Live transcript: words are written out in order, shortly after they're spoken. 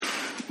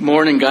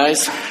Morning,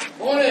 guys.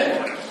 Morning.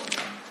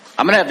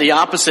 I'm going to have the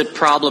opposite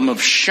problem of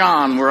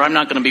Sean, where I'm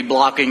not going to be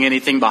blocking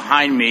anything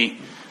behind me,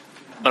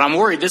 but I'm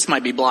worried this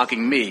might be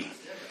blocking me.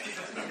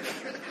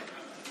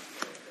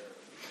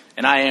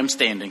 And I am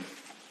standing.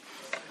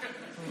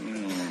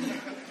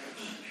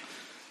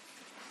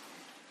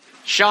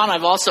 Sean,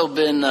 I've also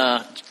been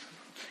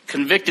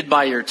convicted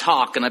by your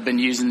talk, and I've been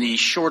using the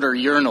shorter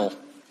urinal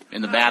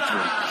in the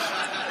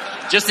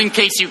bathroom, just in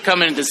case you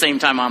come in at the same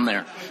time I'm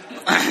there.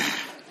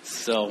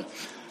 So,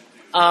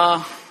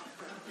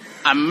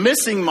 I'm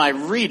missing my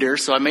reader,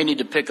 so I may need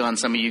to pick on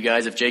some of you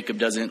guys if Jacob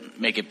doesn't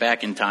make it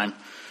back in time.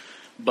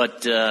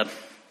 But let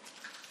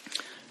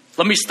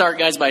me start,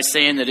 guys, by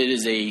saying that it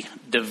is a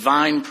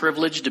divine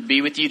privilege to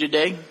be with you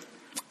today.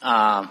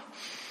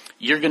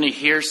 You're going to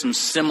hear some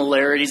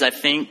similarities, I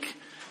think,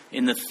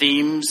 in the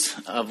themes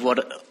of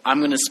what I'm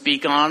going to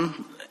speak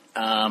on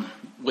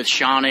with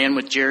Sean and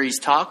with Jerry's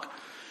talk.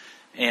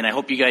 And I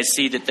hope you guys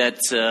see that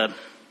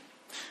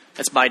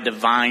that's by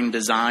divine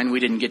design.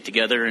 We didn't get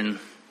together and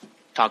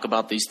talk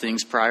about these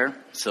things prior.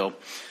 So,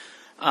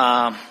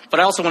 but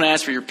I also want to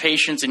ask for your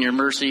patience and your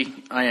mercy.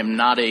 I am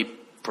not a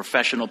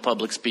professional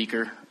public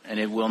speaker, and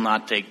it will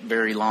not take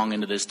very long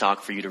into this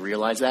talk for you to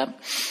realize that.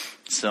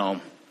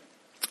 So,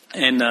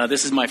 and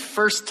this is my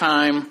first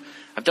time.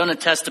 I've done a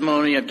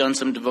testimony. I've done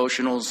some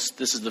devotionals.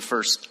 This is the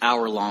first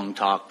hour-long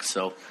talk,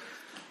 so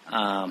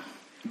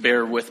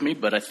bear with me.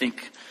 But I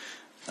think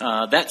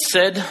that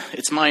said,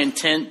 it's my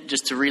intent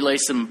just to relay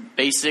some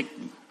basic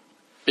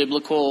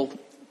biblical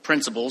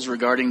principles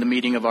regarding the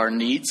meeting of our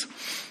needs.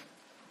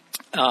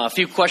 A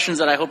few questions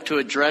that I hope to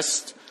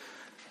address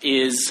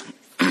is,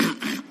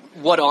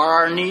 what are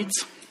our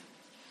needs?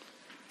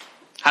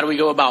 How do we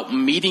go about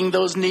meeting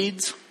those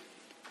needs?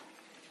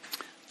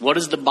 What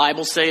does the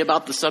Bible say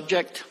about the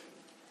subject?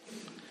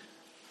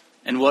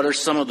 And what are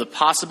some of the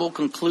possible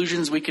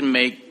conclusions we can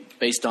make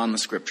based on the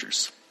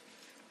scriptures?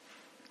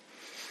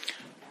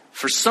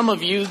 For some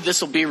of you,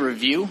 this will be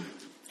review.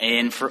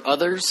 And for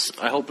others,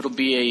 I hope it'll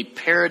be a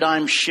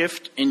paradigm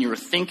shift in your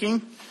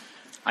thinking.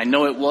 I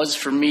know it was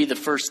for me the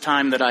first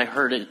time that I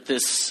heard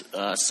this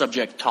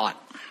subject taught.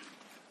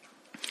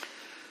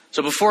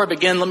 So before I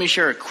begin, let me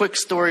share a quick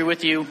story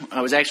with you.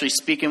 I was actually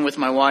speaking with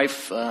my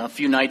wife a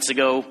few nights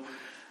ago,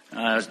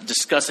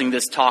 discussing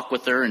this talk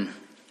with her, and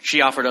she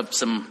offered up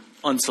some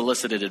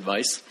unsolicited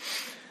advice.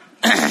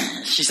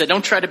 She said,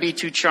 don't try to be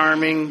too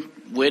charming,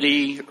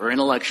 witty, or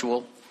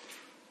intellectual.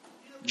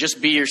 Just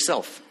be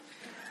yourself.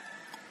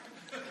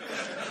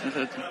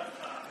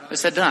 I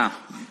said, nah.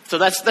 So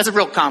that's a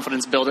real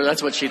confidence builder.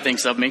 That's what she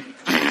thinks of me.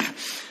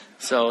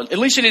 So at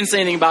least she didn't say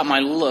anything about my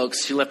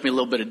looks. She left me a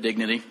little bit of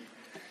dignity.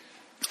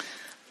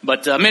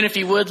 But men, if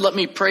you would, let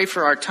me pray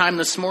for our time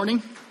this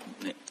morning.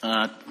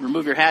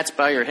 Remove your hats,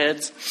 bow your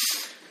heads.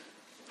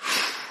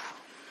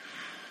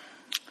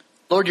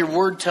 Lord, your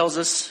word tells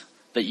us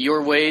that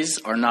your ways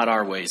are not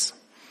our ways.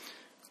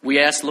 We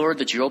ask, Lord,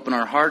 that you open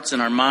our hearts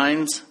and our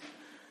minds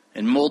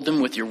and mold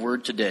them with your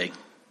word today.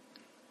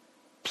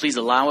 Please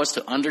allow us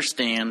to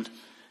understand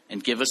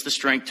and give us the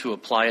strength to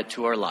apply it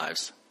to our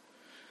lives.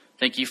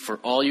 Thank you for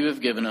all you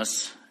have given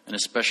us, and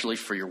especially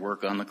for your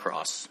work on the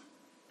cross.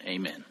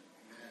 Amen.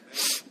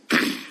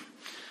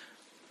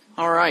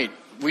 All right,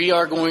 we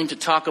are going to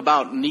talk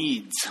about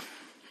needs.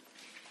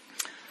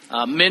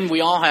 Men,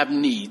 we all have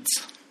needs.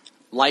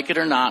 Like it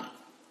or not,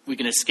 we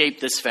can escape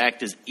this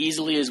fact as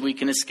easily as we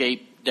can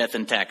escape death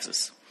and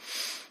taxes.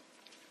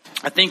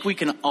 I think we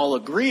can all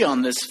agree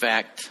on this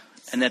fact,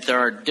 and that there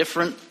are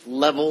different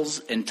levels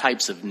and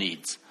types of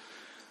needs.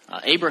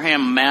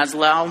 Abraham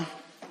Maslow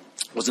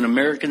was an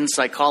American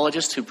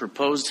psychologist who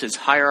proposed his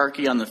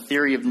hierarchy on the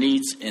theory of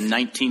needs in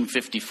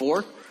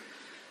 1954.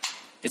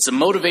 It's a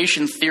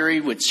motivation theory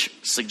which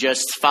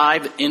suggests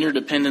 5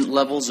 interdependent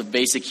levels of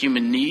basic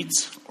human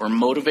needs, or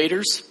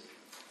motivators,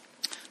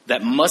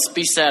 that must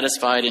be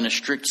satisfied in a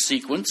strict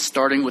sequence,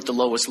 starting with the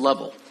lowest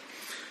level.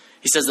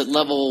 He says that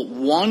level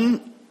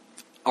 1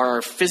 are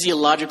our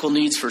physiological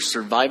needs for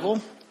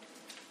survival,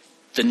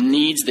 the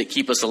needs that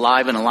keep us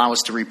alive and allow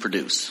us to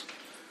reproduce.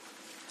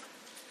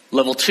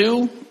 Level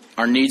 2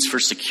 are needs for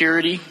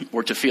security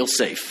or to feel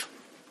safe.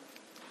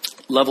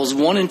 Levels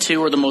 1 and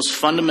 2 are the most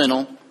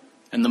fundamental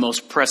and the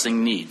most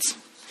pressing needs.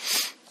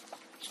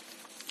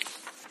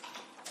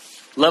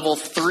 Level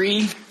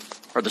 3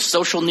 are the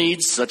social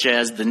needs, such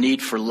as the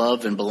need for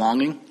love and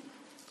belonging.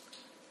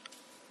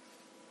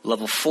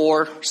 Level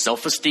 4,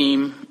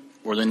 self-esteem,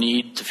 or the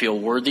need to feel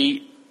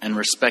worthy and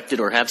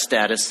respected or have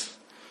status.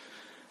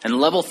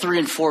 And level 3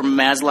 and 4,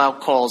 Maslow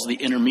calls the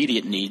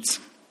intermediate needs.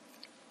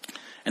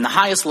 And the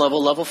highest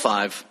level, level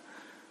 5,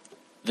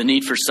 the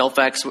need for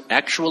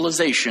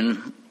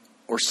self-actualization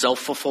or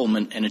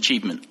self-fulfillment and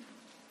achievement.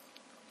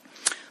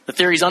 The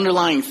theory's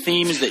underlying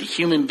theme is that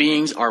human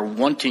beings are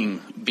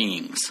wanting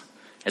beings.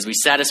 As we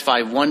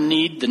satisfy one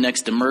need, the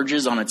next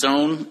emerges on its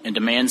own and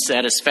demands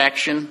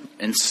satisfaction,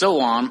 and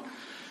so on,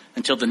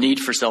 until the need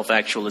for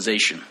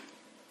self-actualization,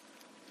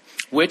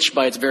 which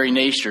by its very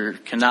nature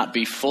cannot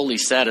be fully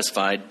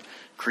satisfied,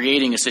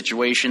 creating a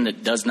situation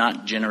that does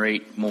not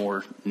generate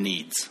more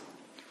needs.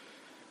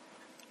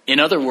 In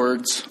other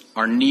words,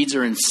 our needs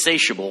are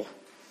insatiable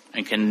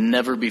and can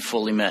never be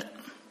fully met.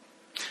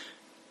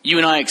 You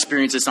and I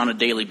experience this on a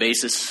daily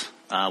basis.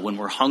 When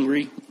we're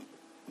hungry,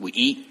 we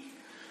eat.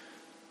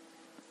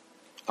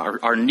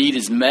 Our need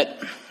is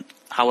met.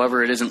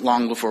 However, it isn't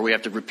long before we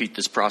have to repeat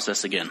this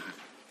process again.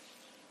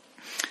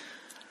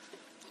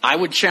 I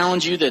would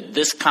challenge you that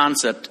this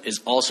concept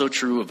is also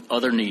true of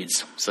other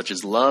needs, such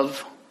as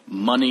love,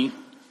 money,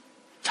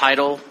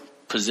 title,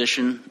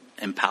 position,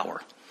 and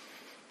power.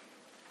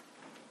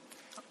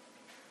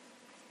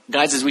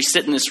 Guys, as we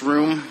sit in this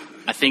room,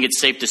 I think it's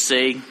safe to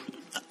say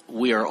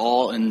we are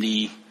all in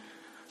the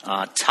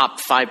top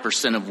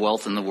 5% of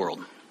wealth in the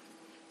world.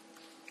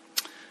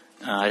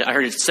 I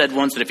heard it said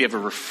once that if you have a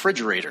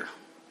refrigerator,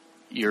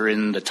 you're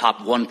in the top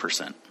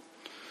 1%.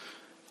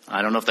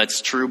 I don't know if that's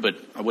true, but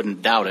I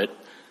wouldn't doubt it.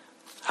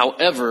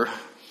 However,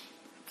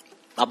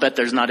 I'll bet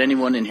there's not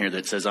anyone in here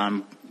that says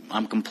I'm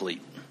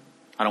complete.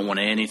 I don't want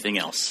anything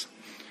else.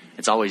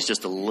 It's always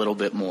just a little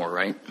bit more,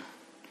 right?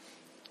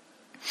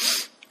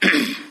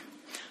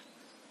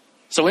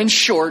 So in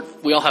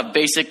short, we all have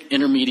basic,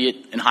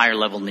 intermediate, and higher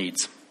level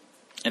needs.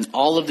 And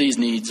all of these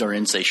needs are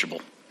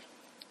insatiable.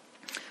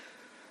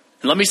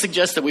 And let me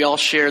suggest that we all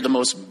share the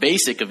most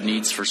basic of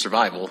needs for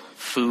survival: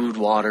 food,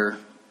 water,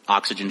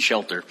 oxygen,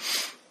 shelter.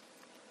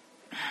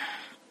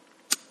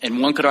 And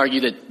one could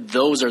argue that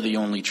those are the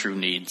only true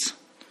needs.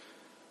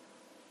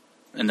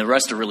 And the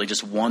rest are really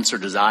just wants or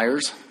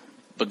desires.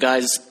 But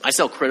guys, I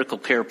sell critical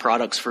care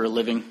products for a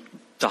living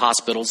to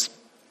hospitals.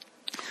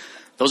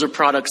 Those are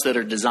products that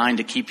are designed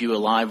to keep you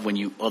alive when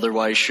you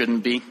otherwise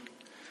shouldn't be.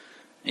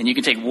 And you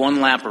can take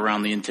one lap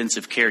around the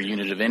intensive care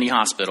unit of any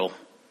hospital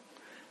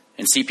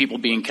and see people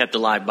being kept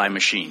alive by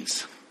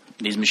machines.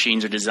 These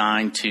machines are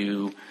designed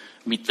to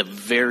meet the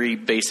very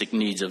basic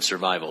needs of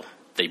survival.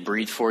 They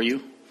breathe for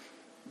you,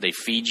 they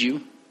feed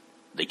you,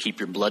 they keep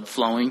your blood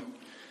flowing,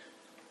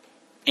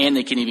 and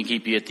they can even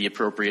keep you at the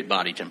appropriate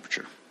body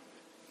temperature.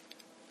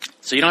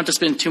 So you don't have to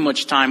spend too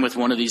much time with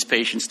one of these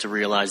patients to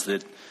realize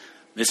that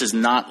this is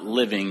not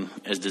living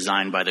as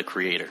designed by the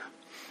Creator.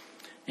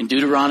 In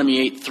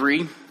Deuteronomy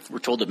 8:3, we're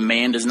told that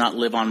man does not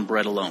live on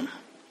bread alone.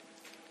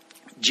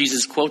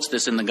 Jesus quotes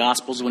this in the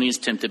Gospels when he is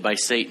tempted by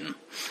Satan.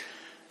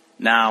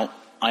 Now,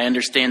 I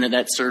understand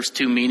that serves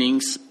two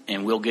meanings,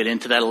 and we'll get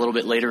into that a little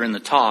bit later in the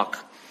talk.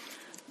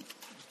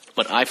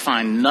 But I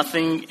find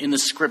nothing in the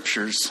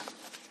Scriptures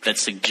that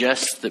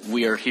suggests that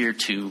we are here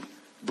to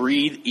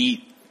breathe,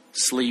 eat,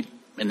 sleep,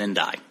 and then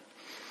die.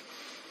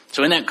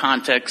 So in that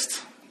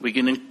context, we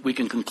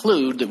can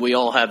conclude that we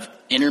all have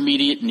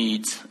intermediate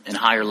needs and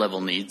higher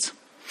level needs.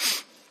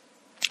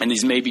 And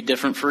these may be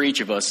different for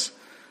each of us,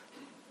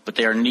 but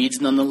they are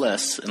needs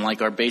nonetheless. And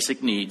like our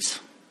basic needs,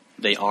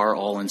 they are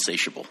all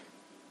insatiable.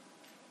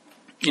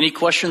 Any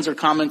questions or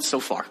comments so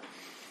far?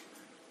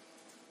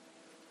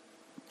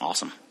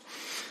 Awesome.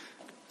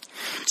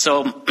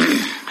 So,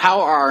 how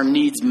are our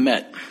needs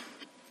met?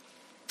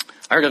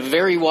 I heard a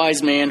very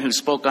wise man who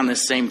spoke on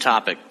this same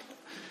topic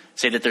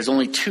say that there's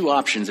only two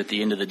options at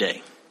the end of the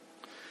day.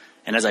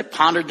 And as I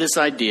pondered this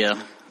idea,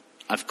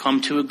 I've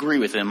come to agree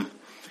with him.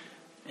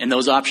 And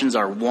those options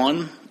are: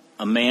 one,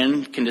 a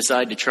man can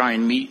decide to try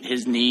and meet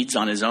his needs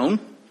on his own.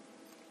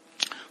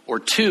 Or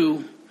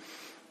two,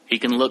 he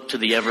can look to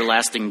the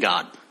everlasting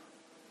God.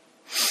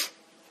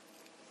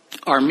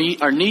 Our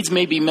needs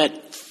may be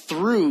met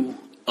through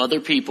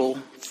other people,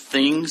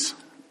 things,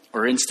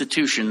 or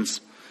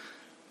institutions,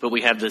 but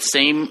we have the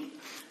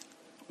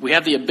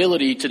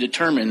ability to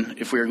determine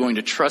if we are going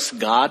to trust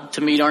God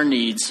to meet our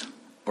needs,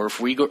 or if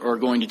we are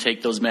going to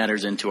take those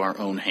matters into our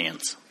own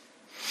hands.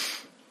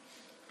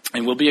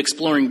 And we'll be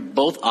exploring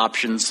both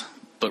options,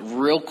 but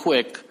real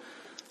quick,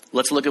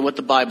 let's look at what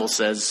the Bible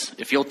says.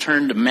 If you'll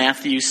turn to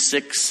Matthew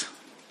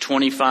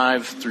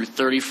 6:25 through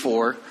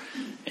 34,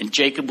 and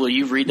Jacob, will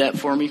you read that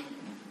for me?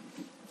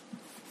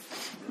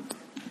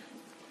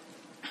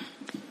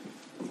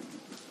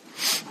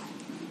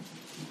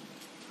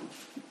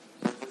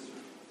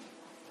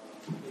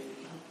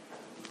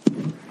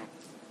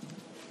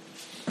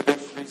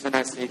 And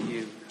I say to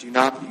you, do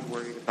not be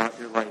worried about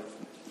your life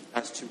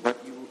as to what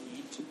you will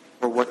eat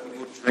or what you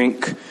will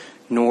drink,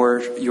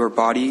 nor your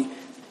body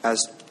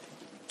as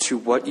to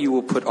what you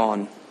will put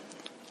on.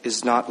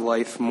 Is not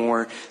life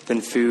more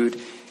than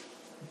food,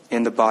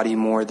 and the body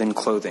more than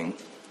clothing?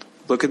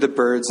 Look at the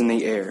birds in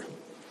the air,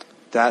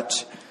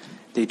 that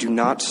they do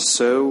not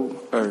sow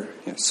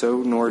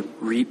nor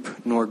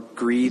reap nor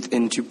grieve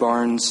into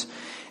barns,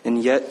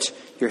 and yet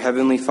your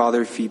heavenly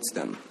Father feeds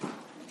them.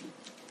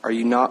 Are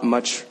you not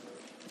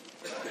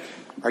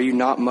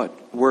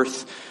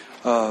worth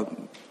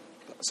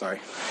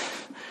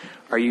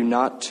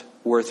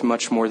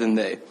much more than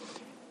they?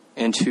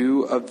 And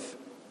who of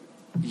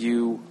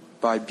you,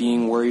 by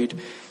being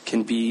worried,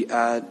 can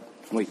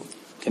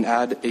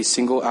add a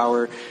single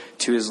hour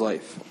to his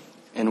life?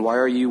 And why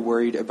are you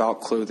worried about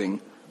clothing?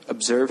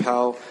 Observe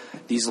how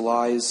these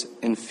lies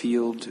in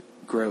field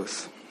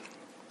growth.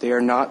 They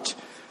are not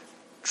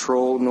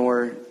troll,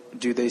 nor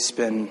do they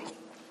spin.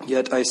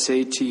 Yet I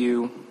say to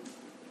you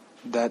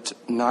that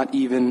not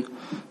even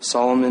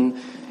Solomon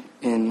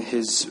in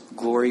his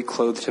glory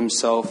clothed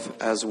himself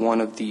as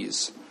one of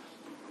these.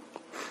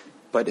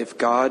 But if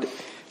God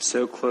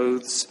so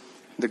clothes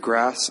the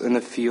grass in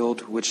the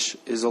field, which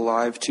is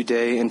alive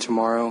today and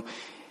tomorrow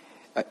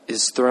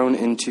is thrown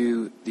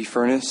into the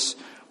furnace,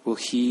 will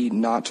he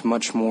not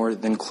much more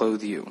than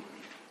clothe you?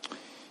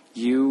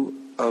 You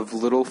of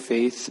little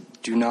faith,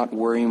 do not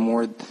worry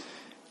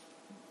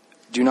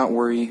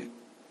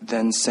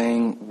than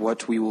saying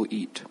what we will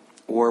eat,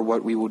 or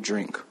what we will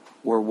drink,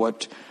 or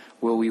what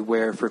will we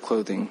wear for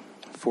clothing.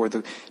 For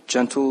the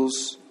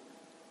Gentiles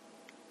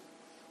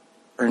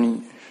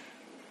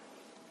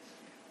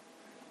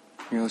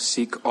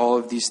seek all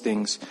of these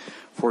things,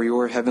 for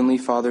your heavenly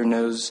Father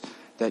knows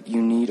that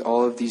you need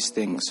all of these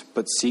things.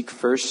 But seek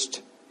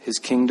first his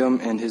kingdom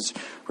and his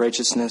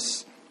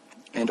righteousness,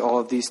 and all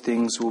of these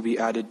things will be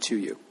added to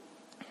you.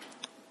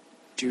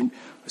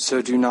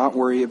 So do not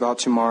worry about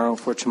tomorrow,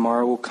 for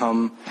tomorrow will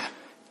come.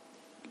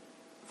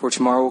 For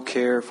tomorrow will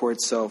care for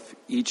itself.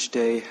 Each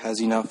day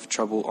has enough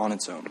trouble on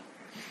its own.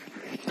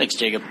 Thanks,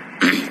 Jacob.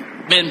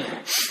 Ben,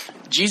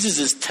 Jesus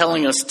is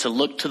telling us to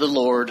look to the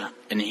Lord,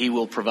 and he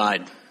will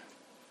provide.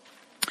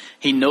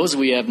 He knows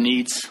we have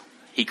needs.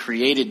 He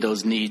created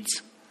those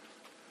needs.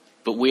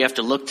 But we have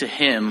to look to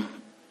him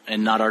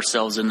and not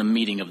ourselves in the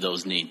meeting of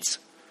those needs.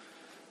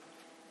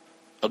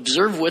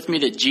 Observe with me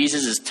that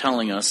Jesus is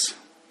telling us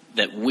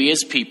that we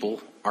as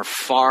people are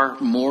far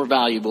more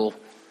valuable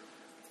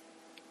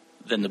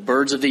than the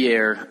birds of the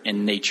air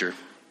and nature.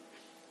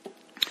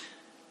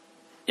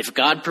 If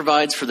God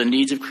provides for the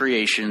needs of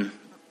creation,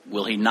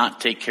 will he not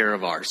take care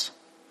of ours?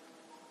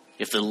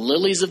 If the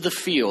lilies of the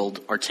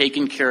field are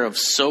taken care of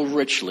so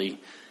richly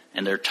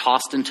and they're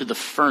tossed into the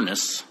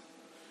furnace,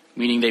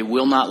 meaning they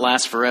will not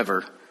last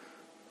forever,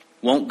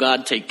 won't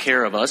God take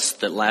care of us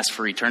that last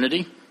for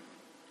eternity?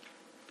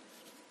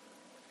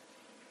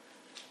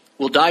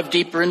 We'll dive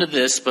deeper into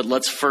this, but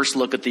let's first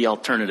look at the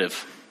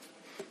alternative.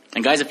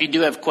 And guys, if you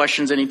do have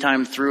questions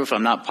anytime through, if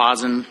I'm not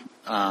pausing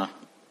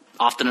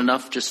often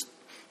enough, just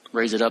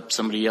raise it up.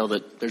 Somebody yell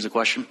that there's a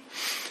question.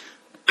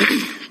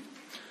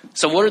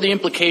 So what are the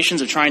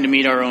implications of trying to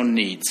meet our own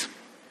needs?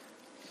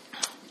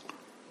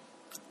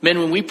 Men,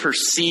 when we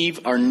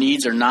perceive our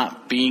needs are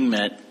not being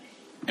met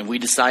and we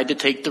decide to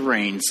take the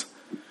reins,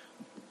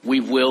 we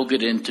will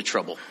get into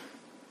trouble.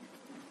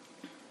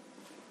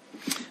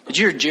 Did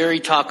you hear Jerry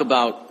talk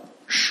about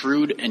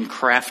shrewd and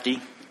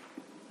crafty?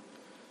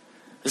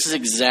 This is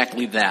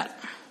exactly that.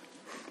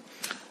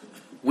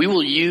 We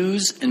will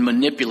use and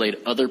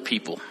manipulate other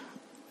people.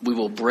 We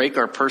will break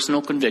our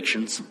personal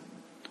convictions,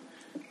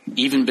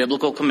 even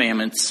biblical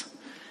commandments,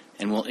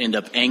 and we'll end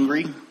up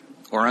angry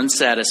or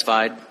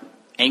unsatisfied,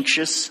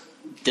 anxious,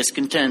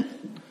 discontent,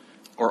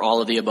 or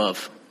all of the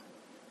above.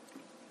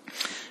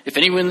 If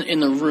anyone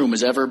in the room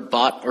has ever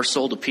bought or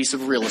sold a piece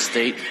of real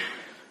estate,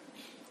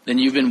 then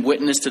you've been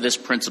witness to this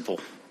principle.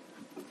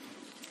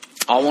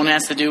 All one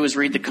has to do is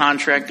read the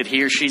contract that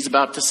he or she's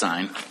about to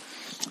sign.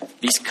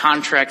 These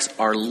contracts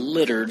are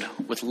littered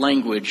with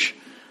language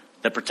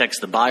that protects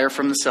the buyer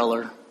from the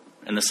seller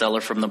and the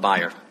seller from the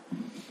buyer.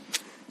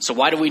 So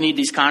why do we need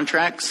these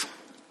contracts?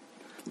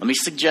 Let me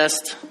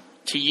suggest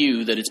to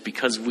you that it's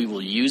because we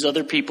will use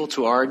other people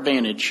to our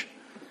advantage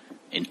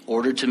in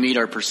order to meet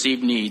our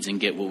perceived needs and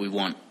get what we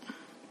want.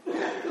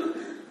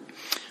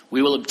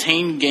 We will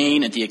obtain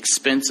gain at the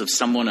expense of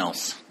someone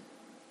else.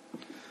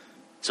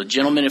 So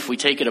gentlemen, if we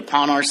take it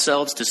upon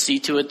ourselves to see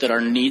to it that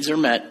our needs are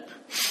met,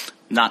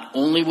 not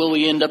only will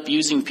we end up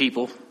using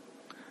people,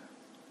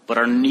 but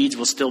our needs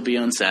will still be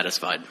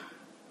unsatisfied.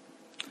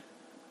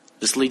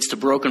 This leads to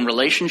broken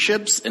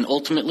relationships and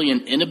ultimately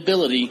an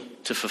inability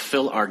to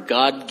fulfill our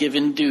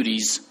God-given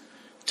duties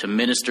to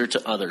minister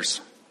to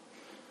others.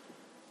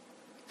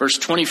 Verse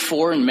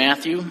 24 in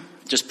Matthew,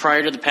 just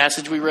prior to the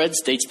passage we read,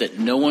 states that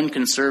no one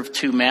can serve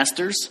two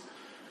masters,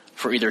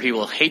 for either he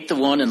will hate the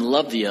one and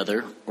love the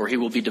other, or he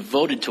will be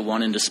devoted to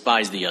one and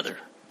despise the other.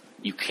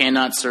 You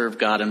cannot serve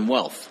God and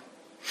wealth.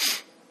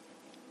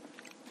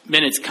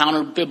 Men, it's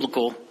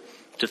counter-biblical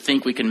to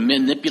think we can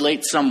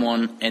manipulate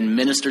someone and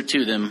minister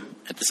to them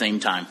at the same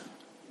time.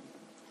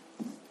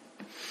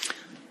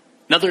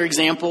 Another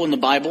example in the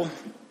Bible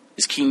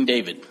is King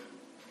David.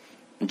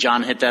 And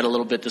John hit that a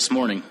little bit this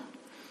morning.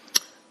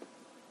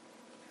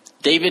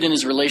 David and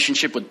his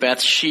relationship with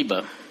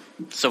Bathsheba.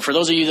 So for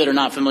those of you that are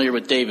not familiar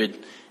with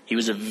David, he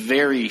was a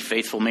very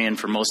faithful man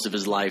for most of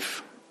his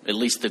life. At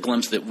least the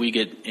glimpse that we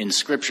get in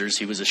scriptures,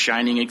 he was a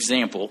shining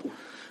example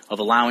of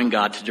allowing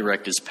God to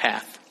direct his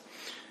path.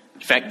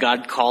 In fact,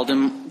 God called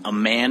him a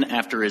man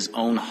after his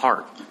own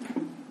heart.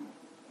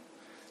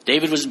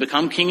 David was to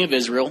become king of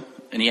Israel,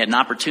 and he had an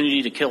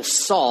opportunity to kill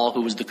Saul,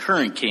 who was the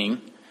current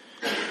king,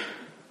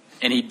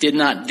 and he did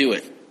not do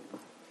it.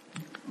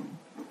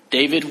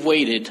 David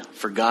waited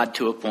for God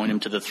to appoint him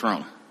to the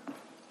throne.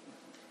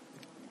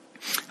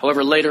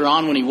 However, later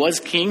on, when he was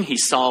king, he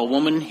saw a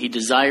woman he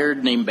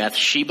desired named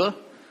Bathsheba,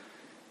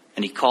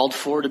 and he called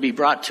for her to be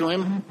brought to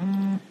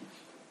him,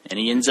 and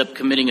he ends up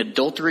committing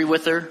adultery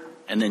with her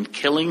and then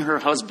killing her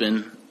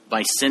husband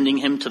by sending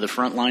him to the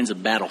front lines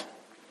of battle.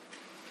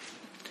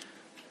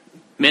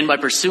 Men, by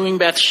pursuing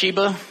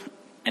Bathsheba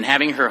and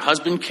having her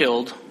husband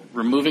killed,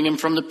 removing him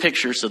from the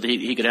picture so that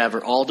he could have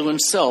her all to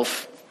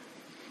himself,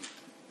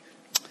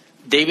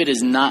 David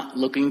is not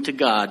looking to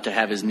God to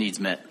have his needs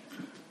met.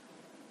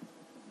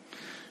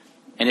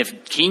 And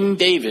if King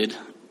David,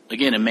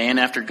 again, a man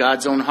after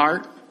God's own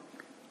heart,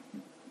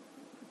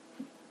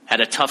 had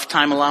a tough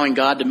time allowing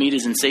God to meet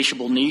his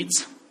insatiable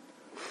needs,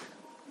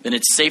 then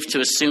it's safe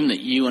to assume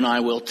that you and I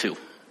will too.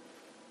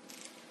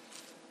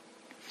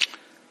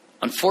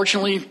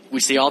 Unfortunately, we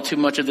see all too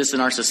much of this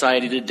in our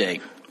society today.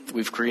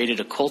 We've created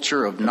a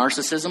culture of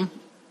narcissism.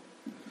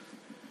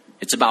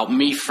 It's about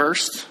me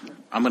first.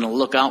 I'm going to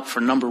look out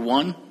for number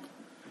one.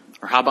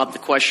 Or how about the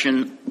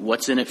question,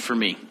 what's in it for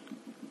me?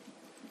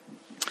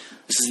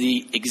 This is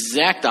the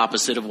exact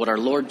opposite of what our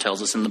Lord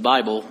tells us in the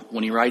Bible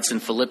when he writes in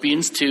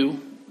Philippians 2,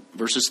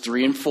 verses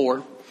 3 and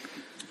 4,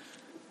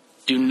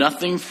 "Do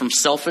nothing from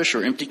selfish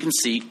or empty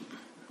conceit,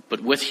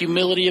 but with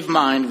humility of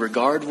mind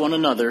regard one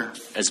another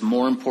as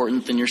more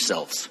important than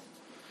yourselves.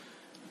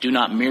 Do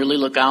not merely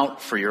look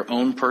out for your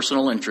own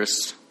personal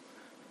interests,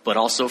 but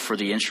also for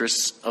the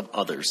interests of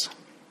others."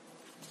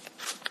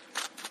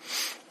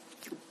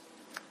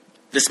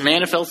 This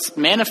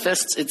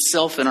manifests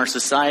itself in our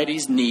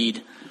society's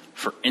need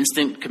for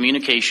instant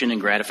communication and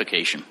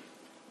gratification.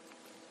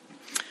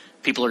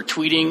 People are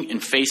tweeting and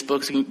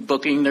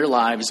Facebooking their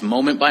lives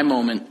moment by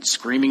moment,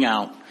 screaming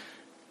out,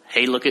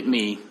 "Hey, look at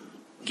me,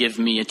 give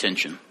me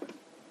attention."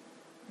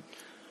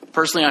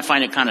 Personally, I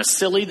find it kind of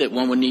silly that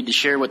one would need to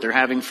share what they're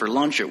having for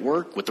lunch at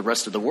work with the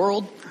rest of the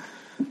world,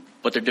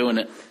 but they're doing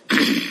it.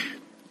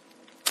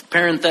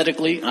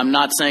 Parenthetically, I'm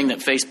not saying that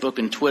Facebook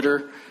and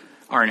Twitter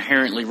are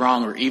inherently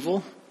wrong or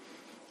evil,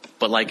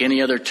 but like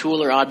any other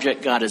tool or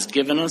object God has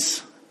given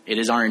us, it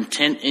is our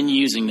intent in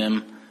using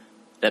them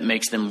that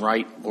makes them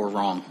right or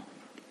wrong.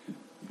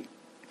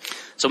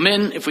 So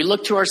men, if we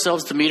look to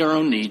ourselves to meet our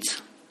own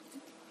needs,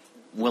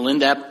 we'll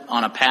end up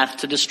on a path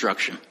to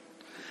destruction.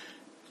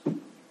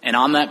 And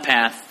on that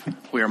path,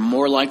 we are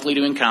more likely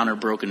to encounter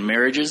broken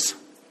marriages,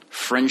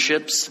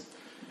 friendships,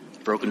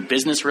 broken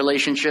business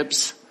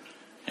relationships,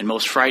 and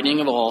most frightening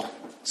of all,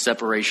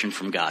 separation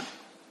from God.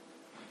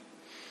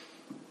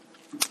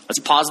 Let's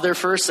pause there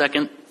for a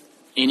second.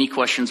 Any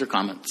questions or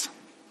comments?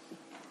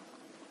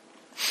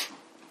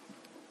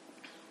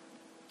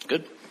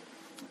 Good.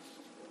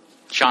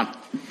 Sean.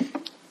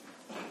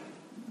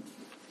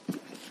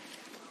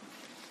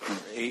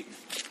 Number 8.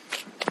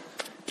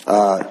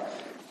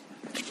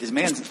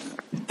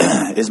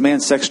 Is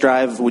man's sex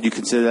drive, would you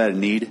consider that a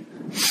need?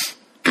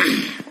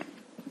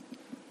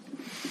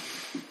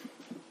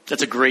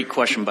 That's a great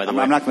question, by the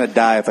way. I'm not going to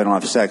die if I don't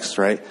have sex,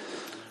 right?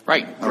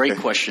 Right. Great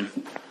Okay. question.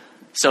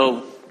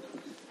 So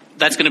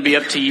that's going to be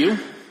up to you.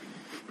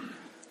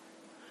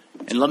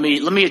 And let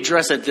me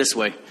address it this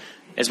way.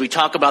 As we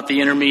talk about the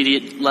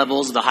intermediate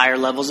levels, the higher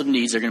levels of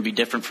needs are going to be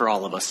different for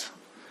all of us.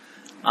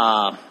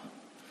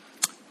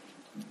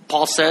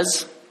 Paul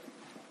says,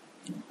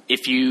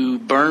 if you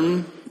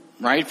burn,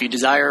 right, if you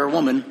desire a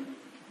woman,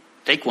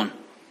 take one.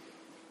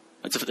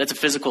 That's a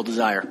physical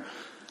desire.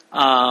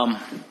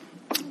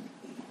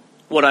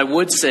 What I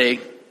would say,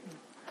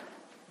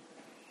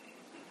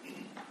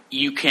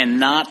 you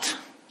cannot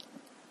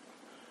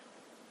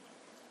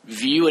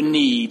view a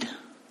need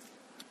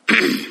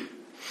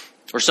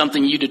or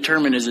something you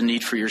determine as a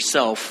need for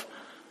yourself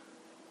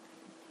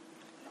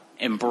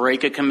and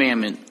break a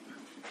commandment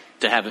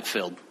to have it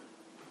filled.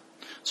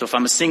 So if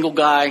I'm a single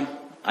guy,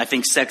 I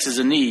think sex is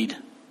a need.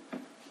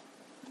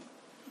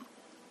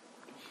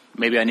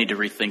 Maybe I need to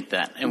rethink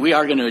that. And we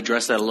are going to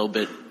address that a little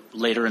bit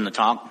later in the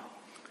talk.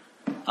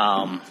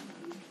 But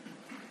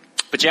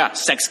yeah,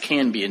 sex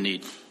can be a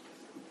need.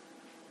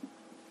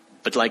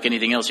 But like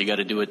anything else, you got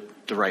to do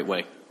it the right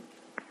way.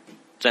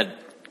 So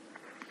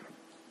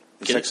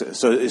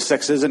is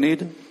sex is a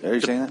need? Are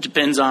you saying that?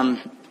 Depends on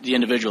the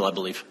individual, I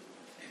believe.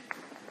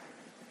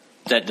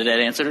 Did that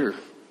answer it? Or?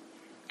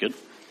 Good.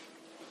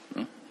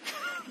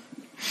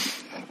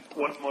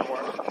 One more.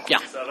 Yeah.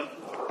 7.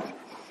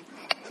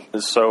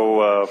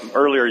 So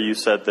earlier you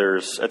said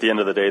at the end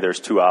of the day, there's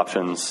two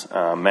options.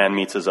 Man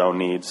meets his own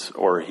needs,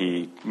 or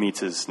he meets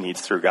his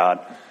needs through God.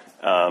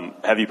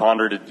 Have you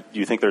pondered, do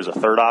you think there's a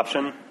third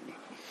option?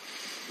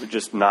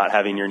 Just not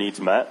having your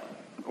needs met?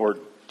 Or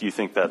do you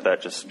think that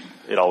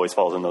it always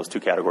falls in those two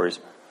categories?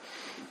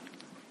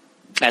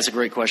 That's a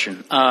great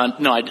question.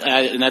 No,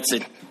 and that's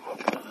it.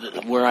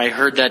 Where I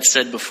heard that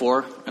said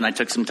before, and I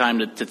took some time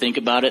to think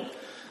about it.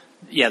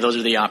 Yeah, those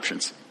are the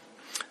options.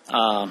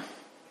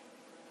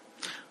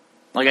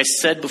 Like I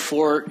said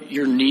before,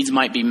 your needs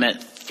might be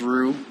met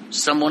through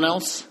someone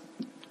else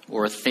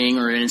or a thing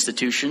or an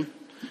institution,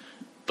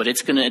 but at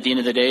the end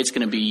of the day, it's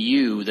going to be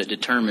you that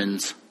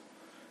determines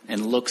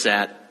and looks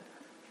at,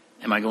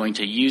 am I going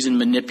to use and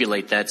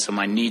manipulate that so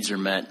my needs are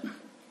met,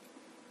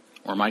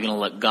 or am I going to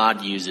let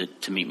God use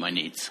it to meet my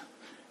needs?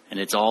 And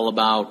it's all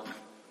about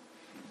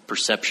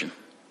perception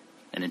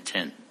and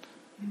intent.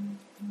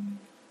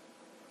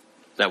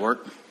 Does that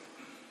work?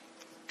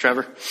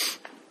 Trevor?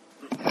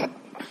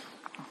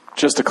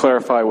 Just to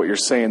clarify what you're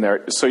saying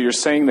there, so you're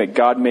saying that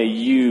God may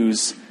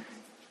use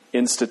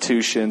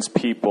institutions,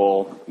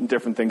 people,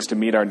 different things to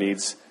meet our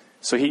needs.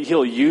 So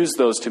he'll use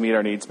those to meet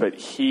our needs, but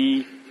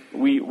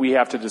we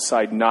have to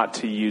decide not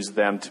to use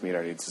them to meet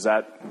our needs. Does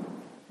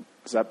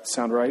that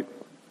sound right?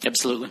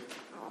 Absolutely.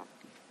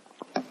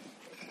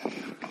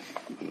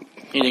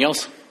 Anything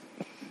else?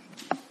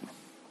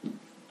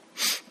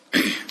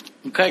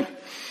 Okay.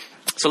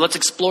 So let's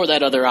explore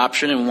that other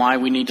option and why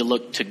we need to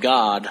look to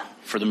God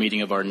for the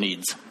meeting of our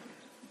needs.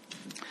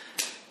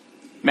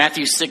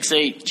 Matthew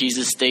 6:8,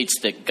 Jesus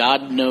states that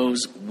God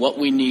knows what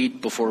we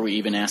need before we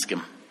even ask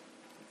him.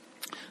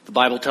 The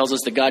Bible tells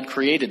us that God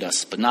created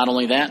us, but not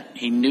only that,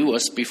 he knew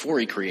us before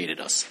he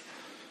created us.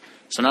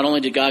 So not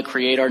only did God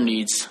create our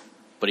needs,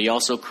 but he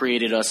also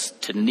created us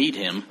to need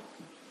him.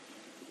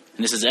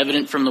 And this is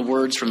evident from the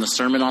words from the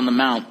Sermon on the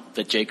Mount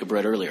that Jacob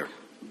read earlier.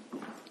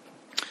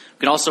 We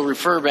can also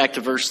refer back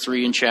to verse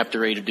 3 in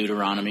chapter 8 of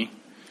Deuteronomy,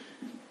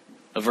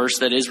 a verse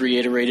that is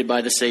reiterated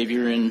by the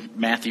Savior in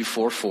Matthew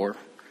 4:4,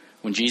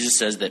 when Jesus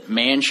says that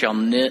man shall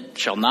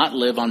not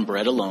live on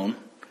bread alone,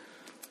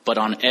 but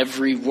on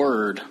every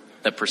word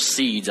that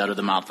proceeds out of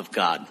the mouth of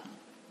God.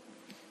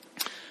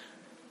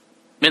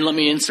 Men, let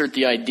me insert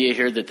the idea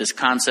here that this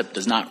concept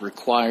does not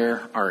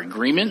require our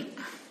agreement.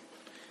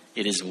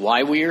 It is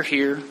why we are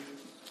here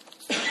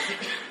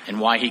and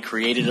why he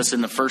created us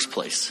in the first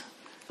place.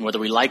 And whether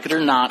we like it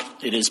or not,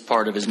 it is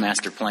part of his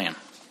master plan.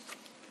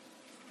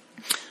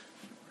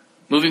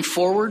 Moving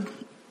forward,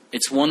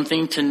 it's one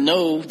thing to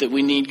know that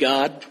we need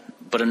God,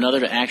 but another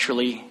to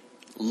actually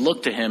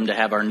look to him to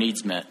have our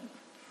needs met.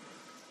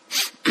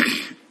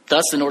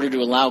 Thus, in order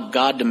to allow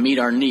God to meet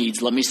our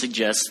needs, let me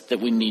suggest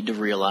that we need to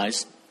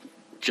realize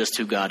just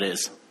who God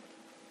is.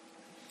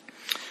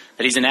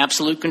 That he's in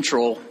absolute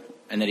control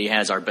and that he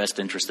has our best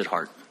interest at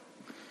heart.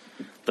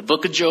 The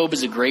book of Job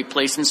is a great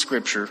place in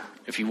Scripture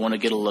if you want to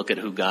get a look at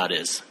who God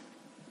is,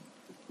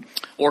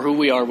 or who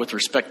we are with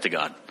respect to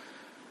God.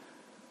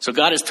 So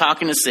God is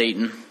talking to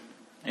Satan,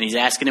 and he's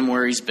asking him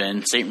where he's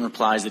been. Satan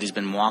replies that he's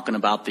been walking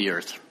about the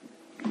earth.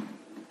 And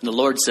the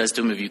Lord says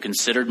to him, "Have you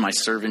considered my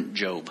servant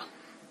Job?"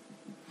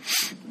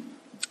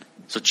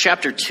 So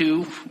chapter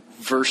 2,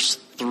 verse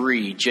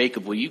 3.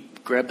 Jacob, will you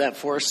grab that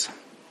for us?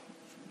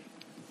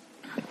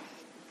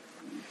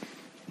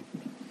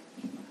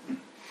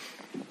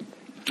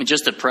 And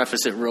just to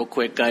preface it real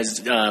quick, guys,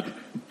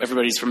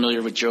 everybody's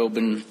familiar with Job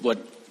and what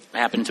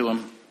happened to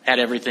him. Had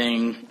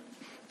everything.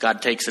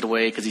 God takes it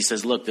away because he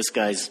says, look, this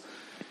guy's,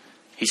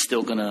 he's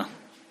still going to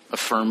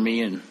affirm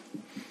me and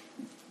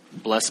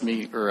bless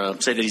me, or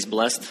say that he's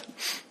blessed.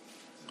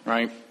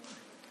 Right?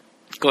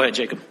 Go ahead,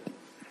 Jacob.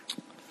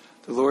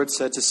 The Lord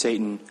said to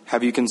Satan,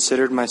 "Have you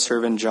considered my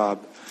servant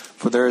Job?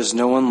 For there is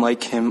no one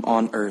like him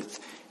on earth,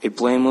 a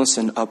blameless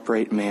and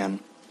upright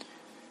man,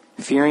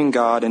 fearing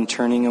God and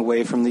turning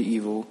away from the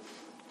evil,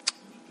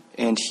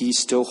 and he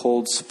still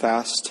holds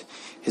fast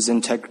his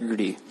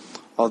integrity,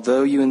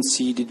 although you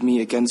incited me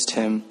against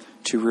him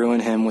to ruin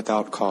him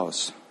without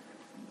cause."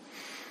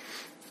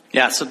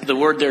 Yeah, so the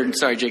word there,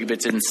 sorry, Jacob,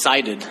 it's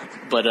incited.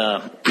 But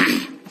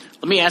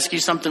let me ask you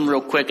something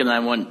real quick, and I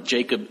want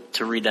Jacob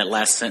to read that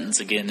last sentence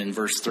again in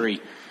verse 3.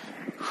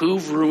 Who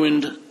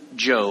ruined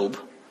Job?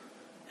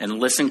 And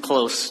listen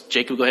close.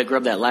 Jacob, go ahead,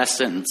 grab that last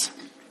sentence.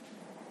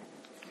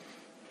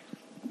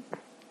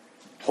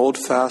 Hold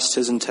fast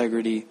his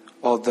integrity,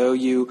 although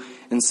you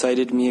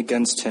incited me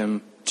against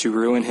him to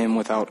ruin him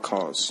without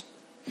cause.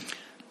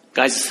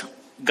 Guys,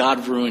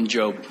 God ruined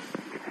Job.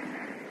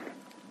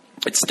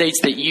 It states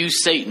that you,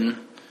 Satan,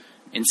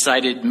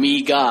 incited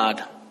me,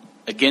 God,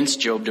 against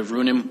Job to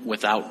ruin him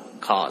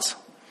without cause.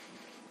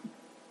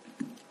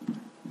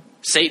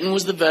 Satan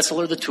was the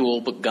vessel or the tool,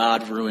 but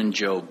God ruined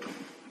Job.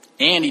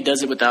 And he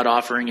does it without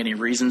offering any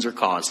reasons or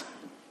cause.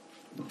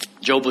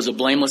 Job was a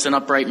blameless and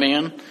upright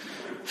man,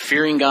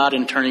 fearing God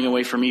and turning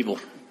away from evil.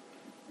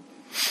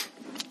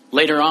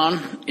 Later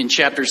on, in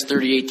chapters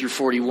 38 through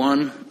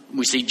 41,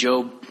 we see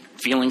Job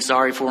feeling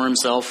sorry for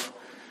himself.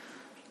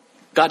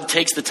 God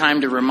takes the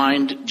time to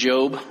remind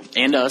Job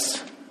and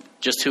us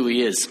just who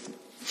he is.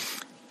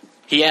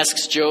 He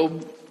asks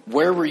Job,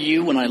 "Where were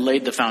you when I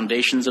laid the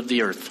foundations of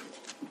the earth?"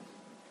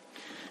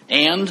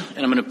 And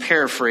I'm going to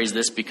paraphrase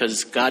this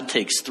because God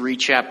takes 3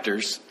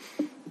 chapters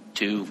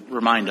to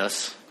remind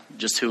us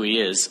just who he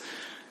is.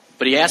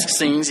 But he asks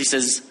things, he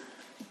says,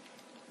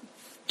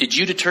 "Did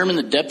you determine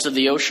the depths of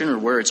the ocean or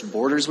where its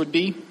borders would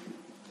be?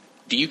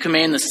 Do you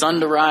command the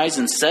sun to rise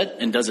and set,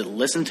 and does it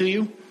listen to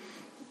you?"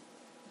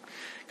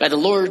 God, the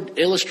Lord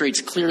illustrates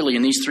clearly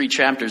in these 3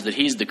 chapters that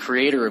he's the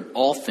creator of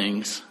all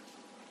things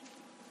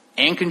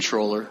and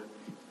controller,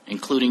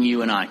 including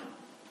you and I.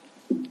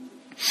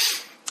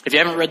 If you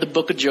haven't read the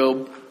book of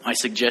Job, I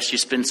suggest you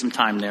spend some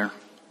time there.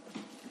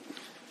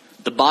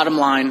 The bottom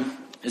line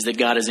is that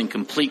God is in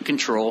complete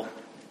control,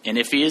 and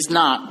if he is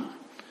not,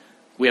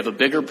 we have a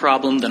bigger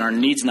problem than our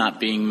needs not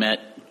being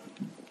met.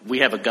 We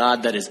have a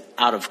God that is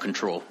out of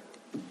control.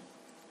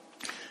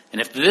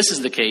 And if this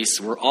is the case,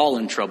 we're all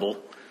in trouble,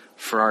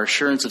 for our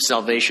assurance of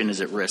salvation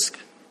is at risk.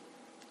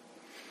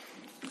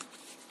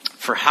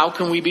 For how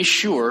can we be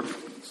sure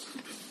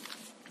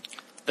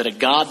that a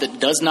God that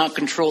does not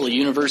control the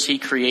universe he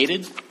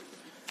created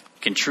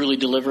can truly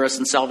deliver us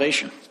in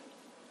salvation?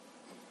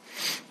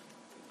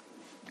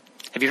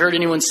 Have you heard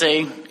anyone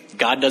say,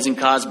 God doesn't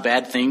cause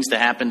bad things to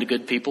happen to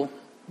good people?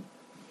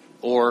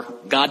 Or,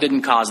 God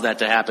didn't cause that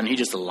to happen, he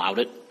just allowed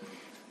it?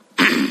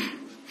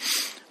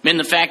 Men,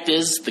 the fact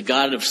is, the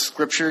God of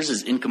Scriptures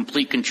is in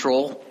complete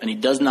control, and he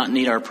does not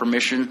need our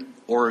permission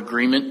or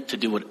agreement to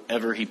do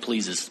whatever he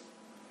pleases.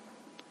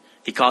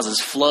 He causes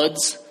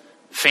floods,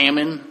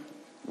 famine,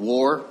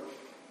 war,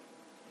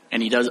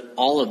 and he does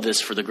all of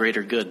this for the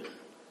greater good.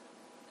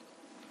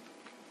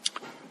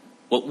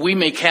 What we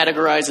may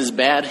categorize as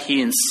bad,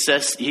 he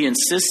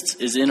insists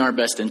is in our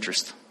best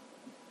interest.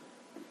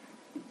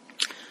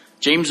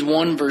 James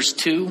 1 verse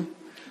 2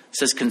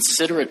 says,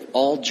 "Consider it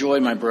all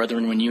joy, my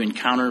brethren, when you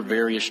encounter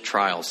various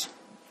trials."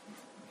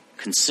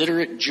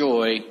 Consider it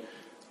joy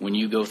when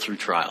you go through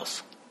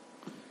trials.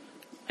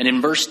 And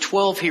in verse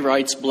 12 he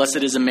writes,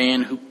 "Blessed is a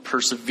man who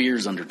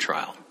perseveres under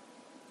trial."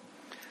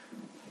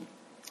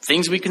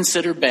 Things we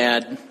consider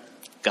bad,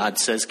 God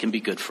says can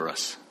be good for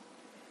us.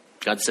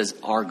 God says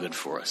are good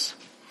for us.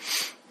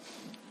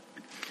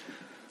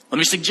 Let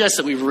me suggest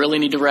that we really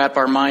need to wrap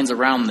our minds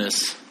around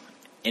this.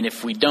 And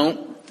if we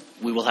don't,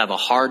 we will have a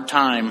hard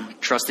time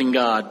trusting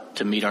God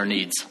to meet our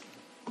needs.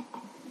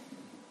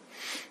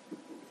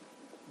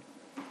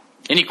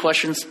 Any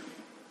questions?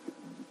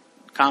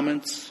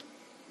 Comments?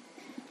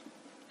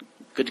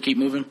 Good to keep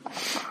moving?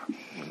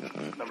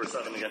 Number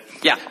 7 again.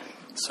 Yeah.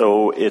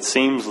 So it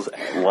seems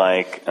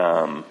like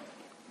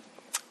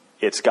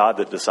it's God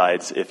that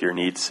decides if your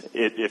needs,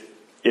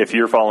 if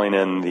you're falling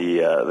in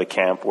the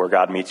camp where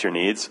God meets your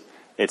needs,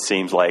 it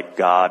seems like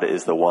God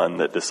is the one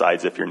that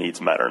decides if your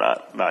needs met or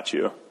not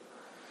you.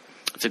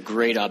 It's a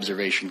great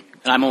observation.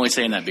 And I'm only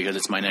saying that because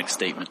it's my next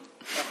statement.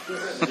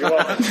 You're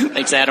welcome.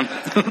 Thanks, Adam.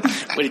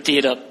 Way to tee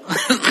it up.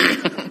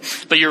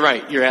 But you're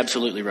right. You're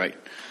absolutely right.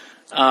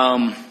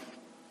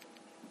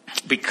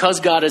 Because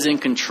God is in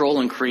control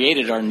and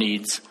created our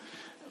needs,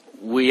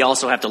 we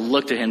also have to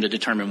look to him to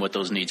determine what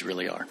those needs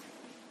really are.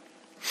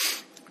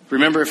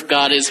 Remember, if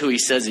God is who he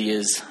says he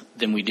is,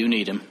 then we do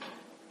need him.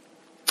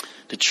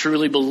 To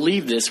truly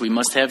believe this, we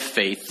must have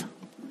faith.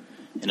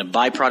 And a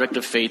byproduct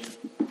of faith,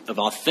 of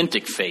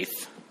authentic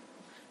faith,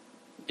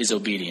 is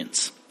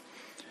obedience.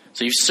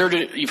 So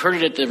you've heard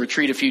it at the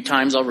retreat a few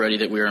times already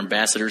that we are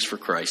ambassadors for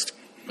Christ.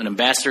 An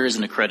ambassador is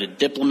an accredited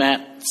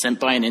diplomat sent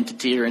by an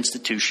entity or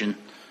institution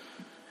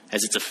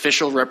as its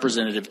official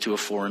representative to a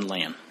foreign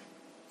land.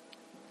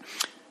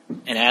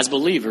 And as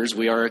believers,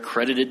 we are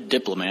accredited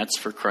diplomats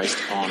for Christ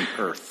on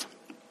earth.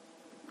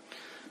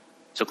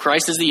 So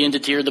Christ is the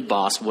entity or the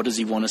boss. What does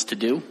he want us to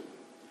do?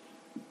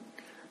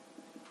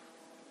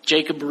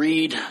 Jacob,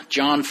 read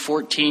John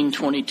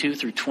 14:22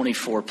 through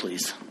 24,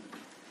 please.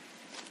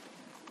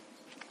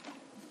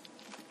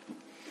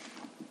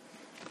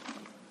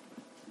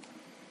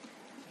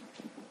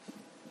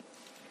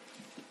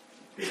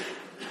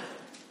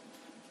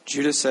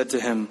 Judah said to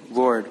him,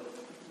 "Lord,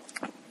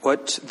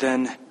 what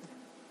then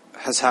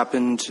has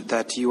happened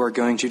that you are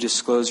going to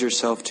disclose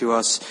yourself to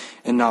us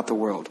and not the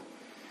world?"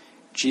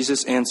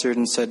 Jesus answered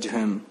and said to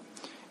him,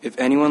 "If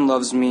anyone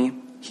loves me,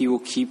 he will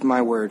keep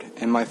my word,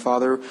 and my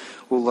Father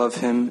will love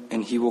him,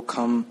 and we will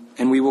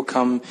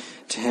come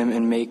to him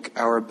and make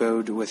our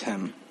abode with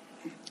him.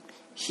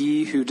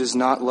 He who does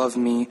not love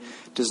me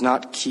does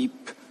not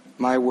keep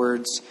my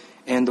words,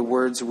 and the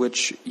words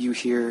which you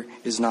hear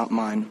is not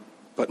mine,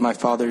 but my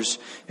Father's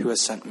who has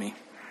sent me."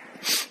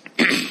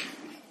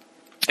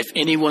 If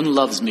anyone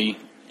loves me,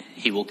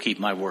 he will keep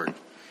my word.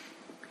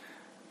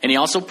 And he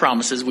also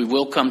promises we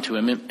will come to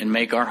him and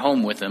make our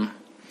home with him.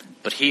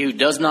 But he who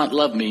does not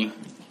love me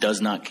does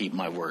not keep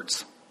my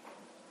words.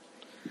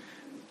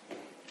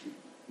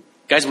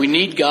 Guys, we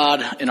need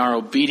God, and our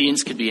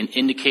obedience could be an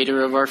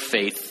indicator of our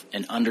faith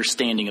and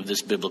understanding of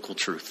this biblical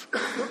truth.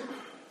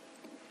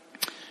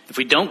 If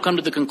we don't come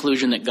to the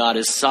conclusion that God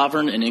is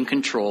sovereign and in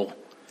control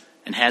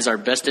and has our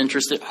best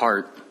interest at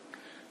heart,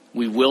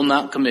 we will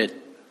not commit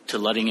to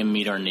letting him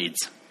meet our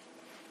needs.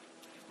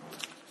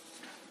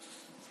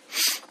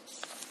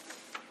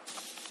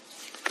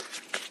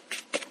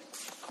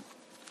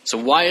 So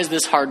why is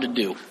this hard to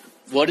do?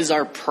 What is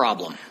our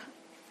problem?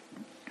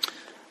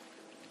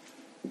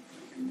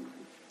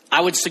 I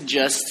would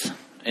suggest,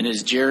 and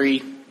as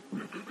Jerry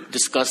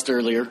discussed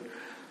earlier,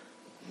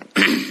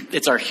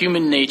 it's our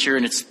human nature,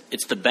 and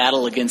it's the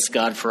battle against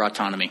God for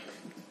autonomy.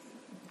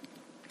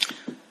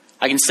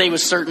 I can say with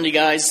certainty,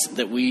 guys,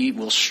 that we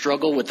will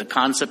struggle with the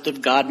concept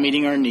of God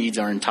meeting our needs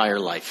our entire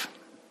life.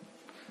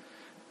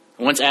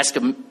 I once asked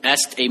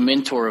a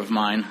mentor of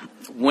mine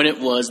when it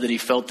was that he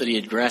felt that he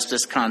had grasped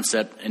this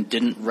concept and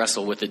didn't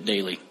wrestle with it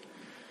daily.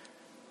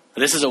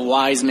 This is a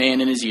wise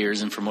man in his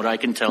years, and from what I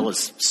can tell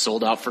is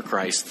sold out for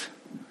Christ.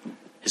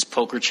 His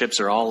poker chips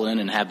are all in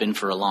and have been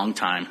for a long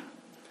time.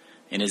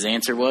 And his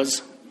answer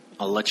was,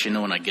 "I'll let you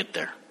know when I get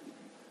there."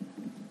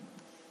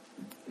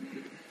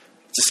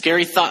 It's a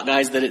scary thought,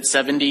 guys, that at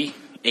 70,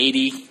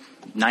 80,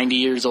 90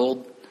 years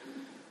old,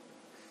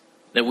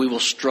 that we will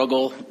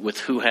struggle with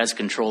who has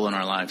control in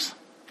our lives.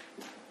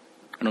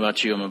 I don't know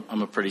about you,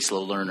 I'm a pretty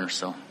slow learner,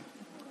 so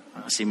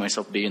I see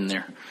myself being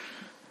there.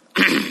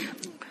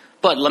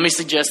 But let me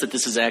suggest that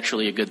this is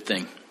actually a good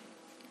thing.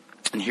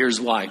 And here's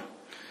why.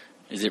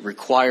 Is it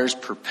requires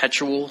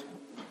perpetual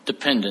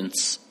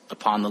dependence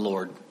upon the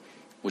Lord,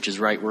 which is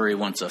right where he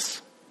wants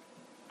us.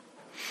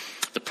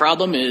 The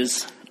problem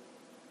is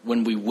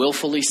when we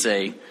willfully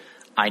say,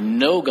 I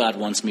know God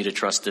wants me to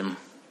trust him,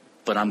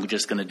 but I'm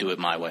just going to do it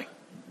my way.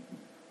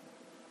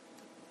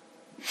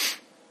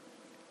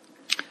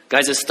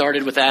 Guys, it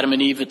started with Adam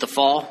and Eve at the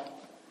fall.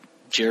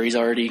 Jerry's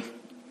already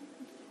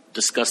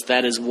discussed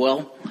that as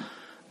well.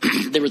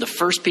 They were the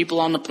first people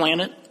on the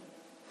planet,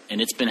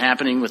 and it's been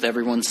happening with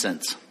everyone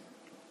since.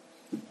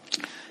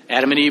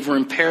 Adam and Eve were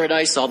in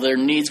paradise. All their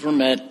needs were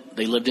met.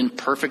 They lived in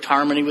perfect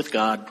harmony with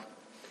God.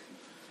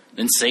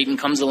 Then Satan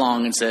comes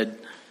along and said,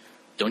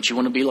 don't you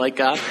want to be like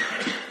God?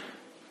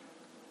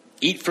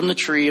 Eat from the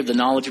tree of the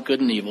knowledge of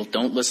good and evil.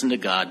 Don't listen to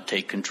God.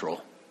 Take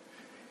control.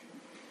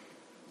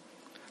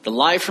 The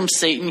lie from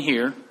Satan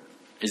here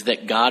is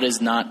that God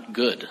is not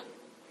good.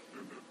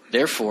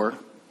 Therefore,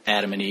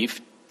 Adam and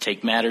Eve,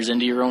 take matters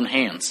into your own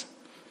hands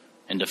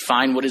and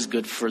define what is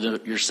good for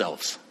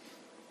yourselves.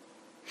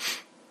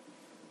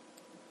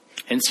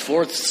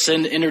 Henceforth,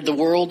 sin entered the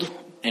world,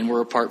 and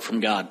we're apart from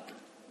God.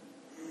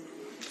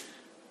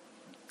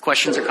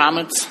 Questions or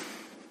comments?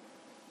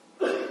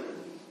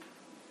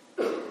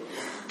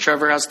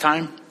 Trevor, how's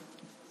time?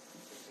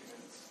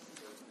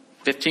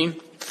 15?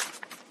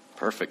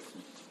 Perfect.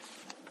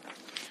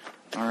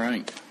 All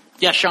right.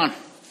 Yeah, Sean.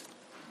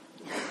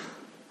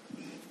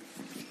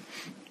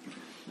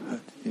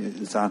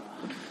 It's on.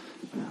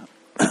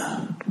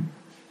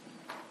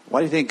 Why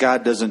do you think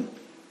God doesn't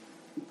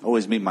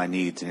always meet my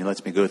needs and he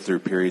lets me go through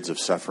periods of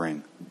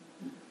suffering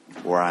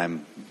where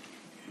I'm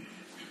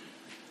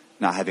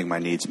not having my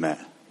needs met?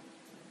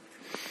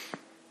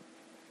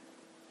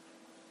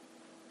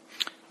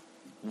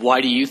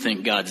 Why do you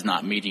think God's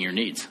not meeting your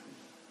needs?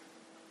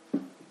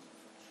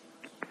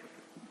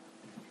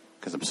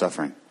 Because I'm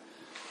suffering.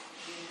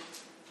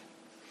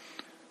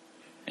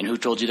 And who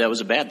told you that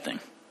was a bad thing?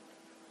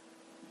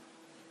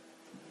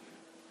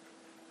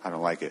 I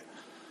don't like it.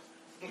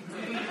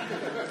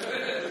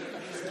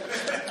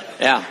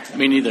 Yeah,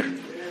 me neither.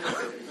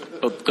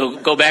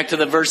 Go back to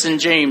the verse in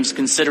James.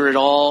 Consider it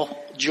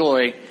all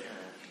joy,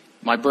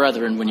 my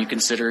brethren, when you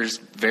consider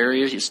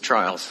various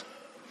trials.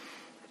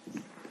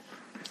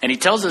 And he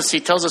tells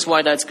us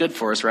why that's good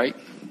for us, right?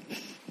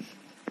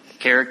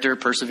 Character,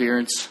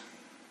 perseverance.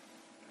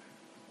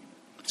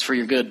 It's for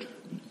your good.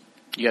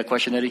 You got a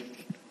question, Eddie?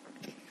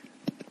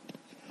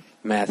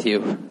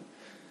 Matthew,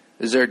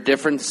 is there a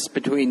difference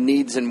between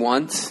needs and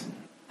wants?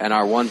 And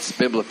are wants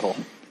biblical?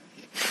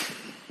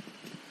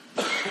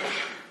 Well,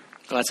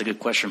 that's a good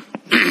question.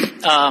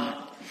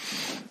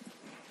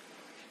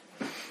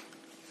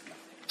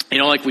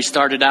 Like we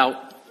started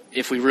out,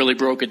 if we really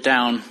broke it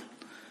down,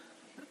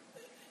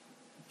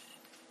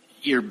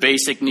 your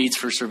basic needs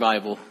for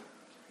survival,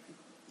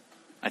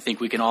 I think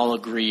we can all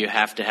agree you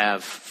have to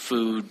have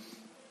food,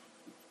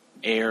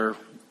 air,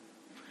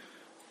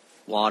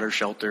 water,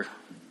 shelter.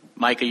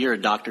 Micah, you're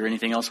a doctor.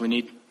 Anything else we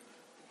need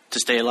to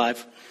stay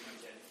alive?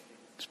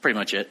 That's pretty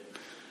much it.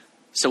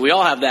 So we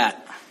all have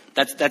that.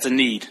 That's a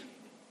need.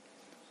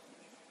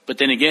 But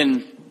then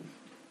again,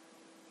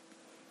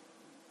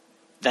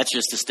 that's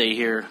just to stay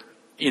here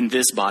in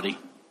this body.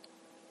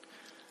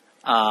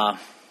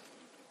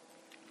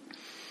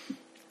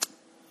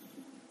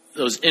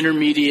 Those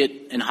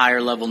intermediate and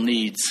higher level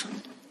needs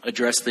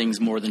address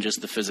things more than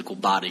just the physical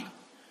body.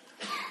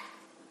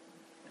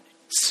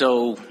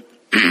 So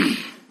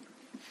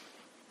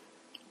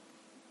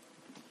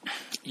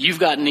you've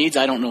got needs,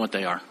 I don't know what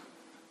they are.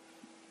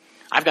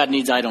 I've got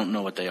needs, I don't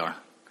know what they are.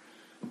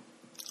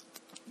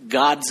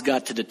 God's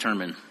got to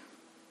determine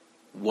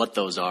what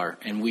those are,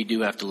 and we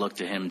do have to look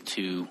to him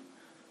to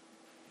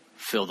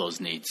fill those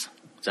needs.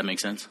 Does that make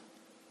sense?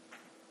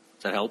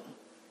 Does that help?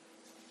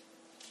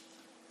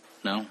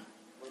 No?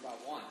 What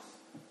about wants?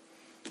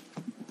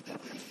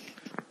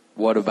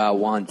 What about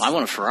wants? I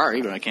want a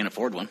Ferrari, but I can't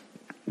afford one.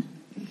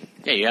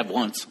 Yeah, you have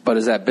wants. But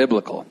is that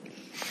biblical?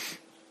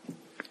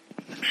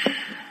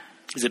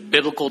 Is it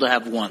biblical to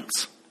have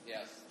wants?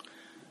 Yes.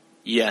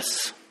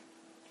 Yes.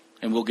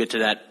 And we'll get to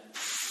that.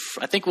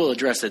 I think we'll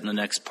address it in the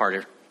next part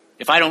here.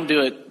 If I don't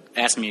do it,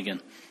 ask me again.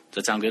 Does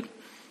that sound good?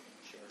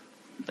 Sure.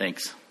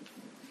 Thanks.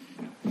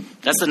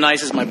 That's the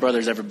nicest my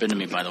brother's ever been to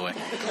me, by the way.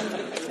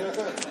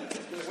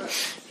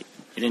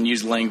 He didn't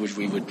use language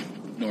we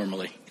would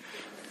normally.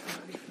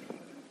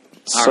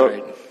 So, all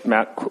right.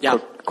 Matt,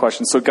 quick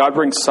question. So God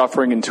brings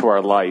suffering into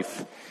our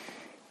life.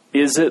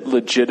 Is it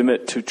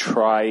legitimate to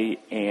try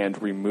and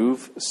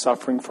remove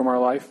suffering from our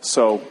life?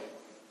 So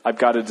I've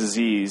got a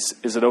disease.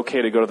 Is it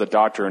okay to go to the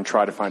doctor and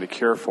try to find a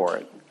cure for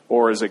it?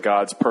 Or is it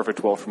God's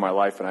perfect will for my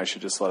life and I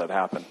should just let it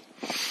happen?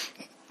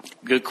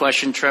 Good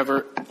question,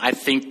 Trevor. I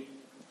think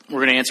we're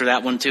going to answer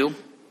that one too.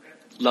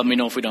 Let me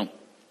know if we don't.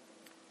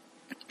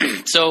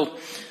 So,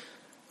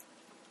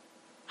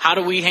 How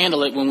do we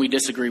handle it when we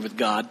disagree with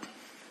God?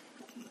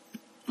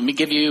 Let me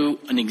give you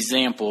an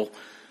example.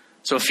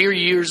 So a few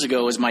years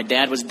ago, as my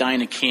dad was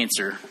dying of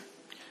cancer,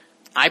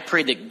 I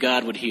prayed that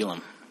God would heal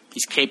him.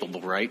 He's capable,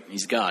 right?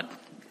 He's God.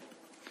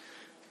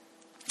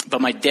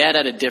 But my dad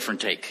had a different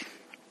take.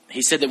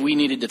 He said that we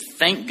needed to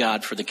thank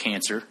God for the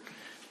cancer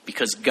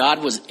because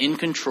God was in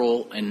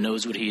control and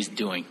knows what he's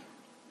doing.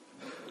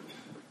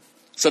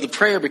 So the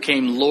prayer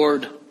became,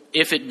 Lord,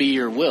 if it be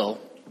your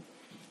will,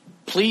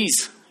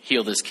 please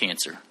heal this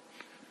cancer.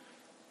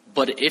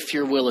 But if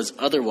your will is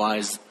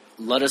otherwise,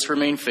 let us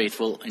remain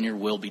faithful and your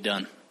will be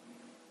done.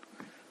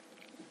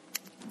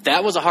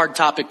 That was a hard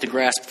topic to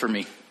grasp for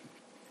me.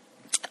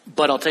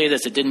 But I'll tell you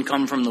this, it didn't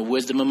come from the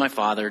wisdom of my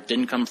father. It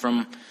didn't come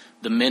from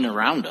the men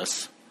around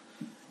us.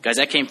 Guys,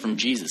 that came from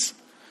Jesus.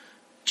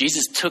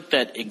 Jesus took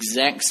that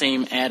exact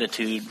same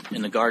attitude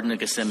in the Garden of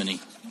Gethsemane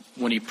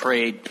when he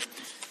prayed,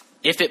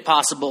 if it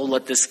possible,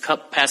 let this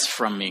cup pass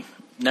from me.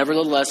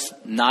 Nevertheless,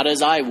 not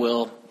as I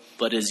will,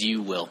 but as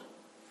you will.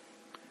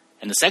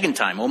 And the second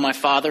time, oh my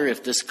Father,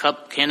 if this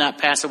cup cannot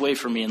pass away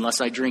from me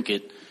unless I drink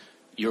it,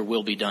 your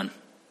will be done.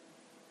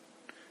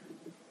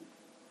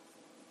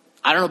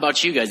 I don't know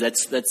about you guys.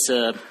 That's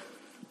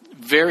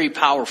very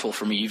powerful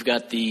for me. You've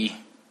got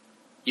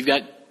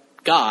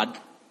God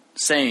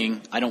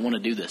saying, I don't want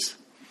to do this.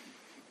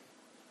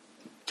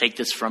 Take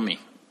this from me.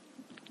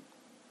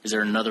 Is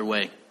there another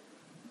way?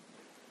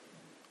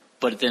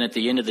 But then at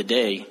the end of the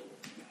day,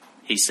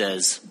 he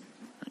says,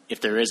 if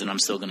there isn't, I'm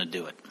still going to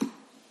do it.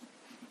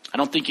 I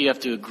don't think you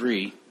have to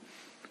agree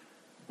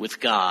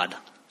with God.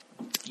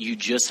 You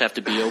just have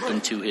to be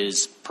open to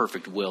his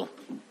perfect will.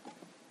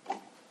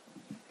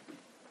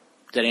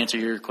 Did that answer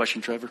your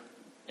question, Trevor?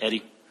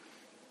 Eddie?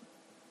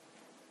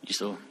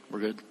 We're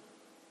good?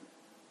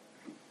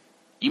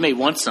 You may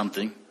want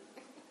something.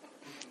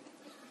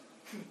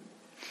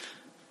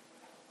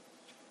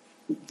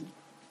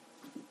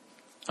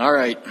 All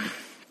right.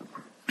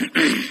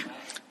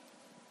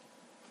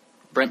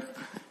 Brent?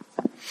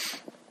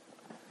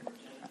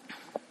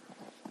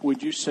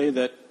 Would you say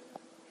that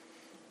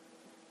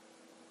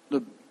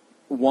the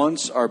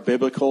wants are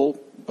biblical,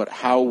 but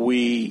how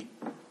we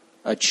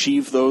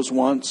achieve those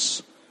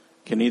wants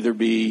can either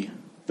be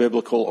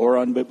biblical or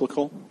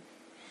unbiblical?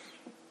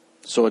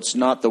 So it's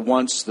not the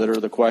wants that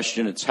are the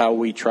question, it's how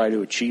we try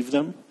to achieve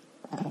them?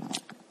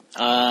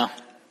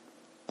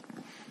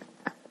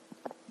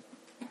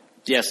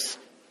 Yes.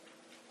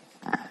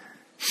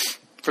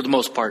 For the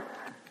most part.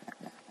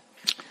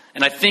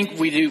 And I think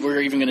we're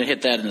even going to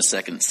hit that in a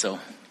second. So,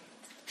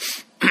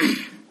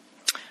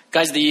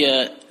 guys,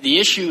 the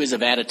issue is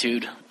of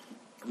attitude,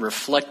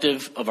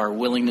 reflective of our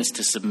willingness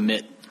to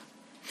submit.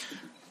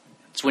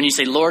 It's when you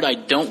say, Lord, I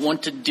don't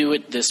want to do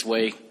it this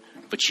way,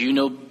 but you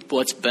know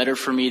what's better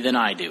for me than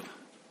I do.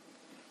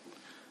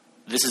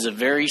 This is a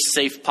very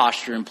safe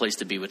posture and place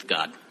to be with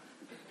God.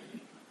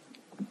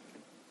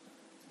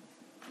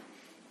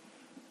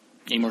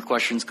 Any more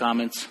questions,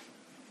 comments?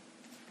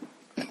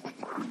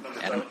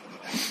 Adam?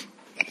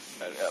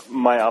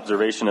 My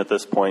observation at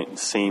this point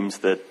seems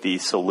that the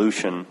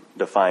solution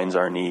defines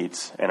our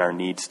needs, and our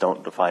needs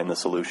don't define the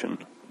solution.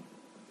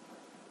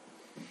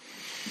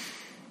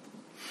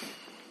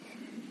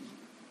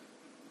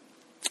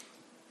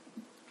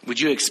 Would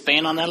you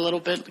expand on that a little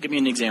bit? Give me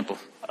an example.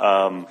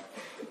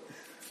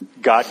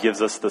 God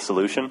gives us the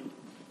solution.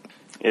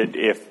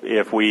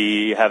 If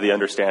we have the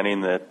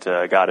understanding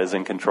that God is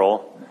in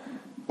control,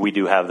 we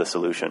do have the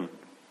solution.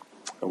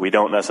 We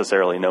don't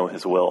necessarily know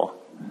his will,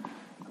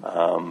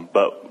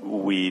 but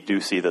we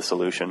do see the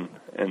solution.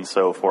 And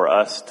so for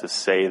us to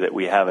say that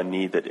we have a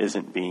need that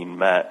isn't being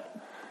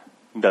met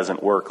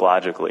doesn't work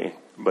logically.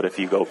 But if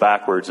you go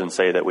backwards and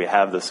say that we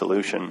have the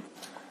solution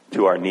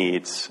to our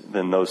needs,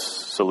 then those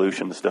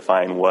solutions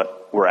define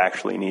what we're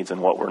actually needs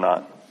and what we're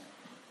not.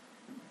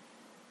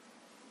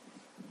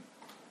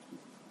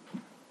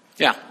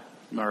 Yeah,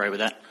 I'm all right with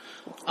that.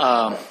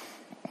 I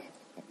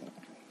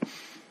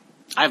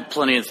have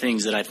plenty of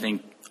things that I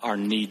think are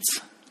needs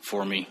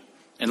for me,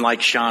 and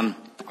like Sean,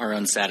 are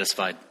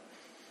unsatisfied.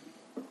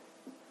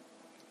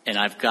 And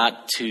I've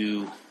got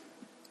to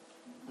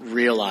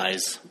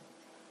realize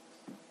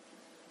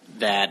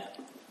that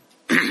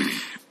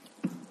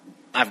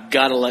I've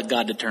got to let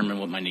God determine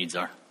what my needs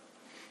are,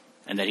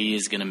 and that he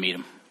is going to meet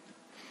them.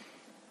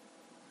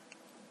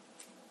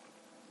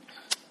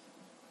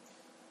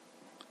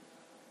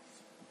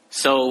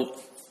 So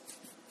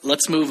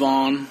let's move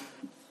on.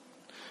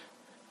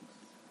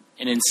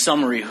 And in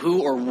summary,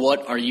 who or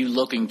what are you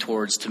looking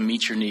towards to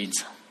meet your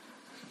needs?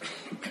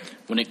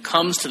 When it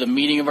comes to the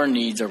meeting of our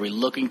needs, are we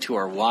looking to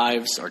our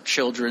wives, our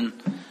children,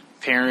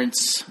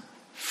 parents,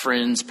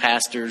 friends,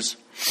 pastors,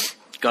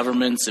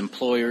 governments,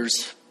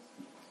 employers?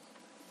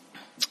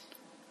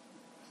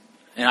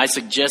 And I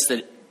suggest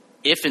that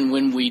if and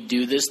when we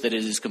do this, that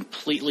it is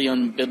completely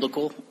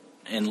unbiblical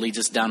and leads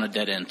us down a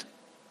dead end.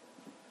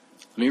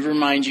 Let me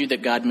remind you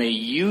that God may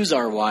use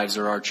our wives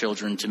or our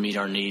children to meet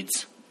our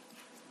needs,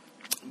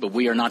 but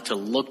we are not to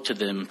look to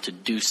them to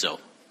do so.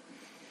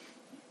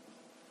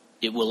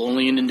 It will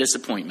only end in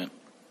disappointment.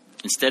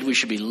 Instead, we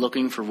should be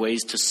looking for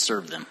ways to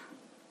serve them.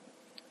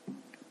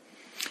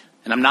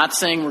 And I'm not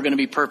saying we're going to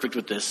be perfect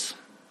with this.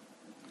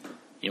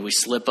 We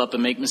slip up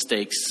and make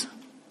mistakes,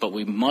 but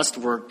we must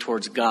work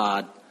towards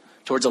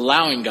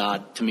allowing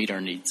God to meet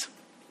our needs.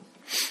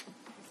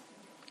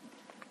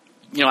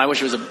 I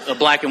wish it was a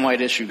black and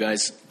white issue,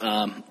 guys.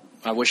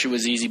 I wish it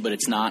was easy, but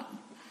it's not.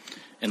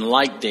 And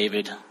like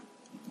David,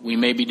 we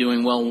may be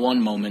doing well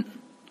one moment,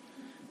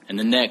 and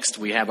the next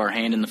we have our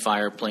hand in the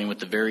fire playing with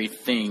the very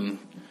thing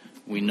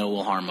we know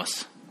will harm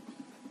us.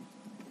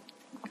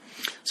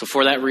 So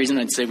for that reason,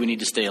 I'd say we need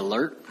to stay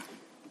alert,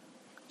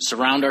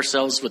 surround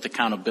ourselves with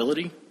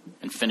accountability,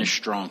 and finish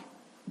strong.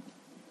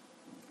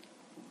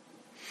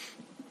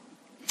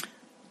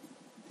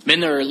 Men,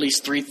 there are at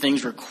least 3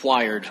 things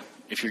required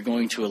if you're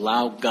going to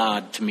allow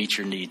God to meet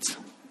your needs.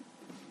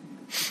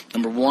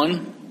 Number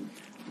 1,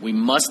 we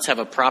must have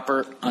a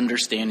proper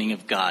understanding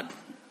of God,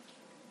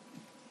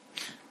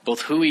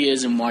 both who He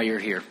is and why you're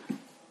here.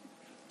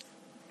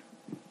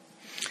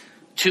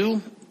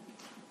 2,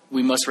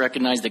 we must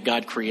recognize that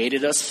God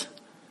created us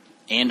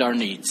and our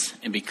needs.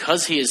 And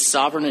because He is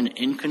sovereign and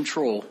in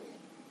control,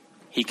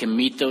 He can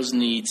meet those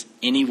needs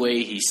any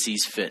way He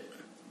sees fit.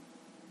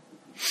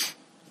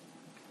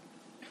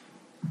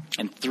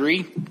 And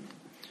 3,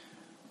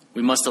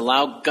 we must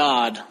allow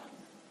God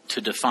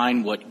to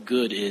define what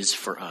good is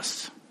for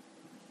us.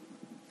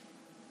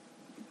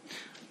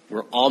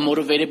 We're all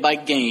motivated by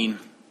gain,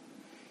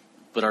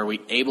 but are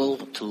we able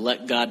to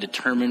let God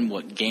determine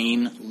what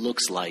gain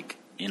looks like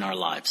in our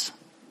lives?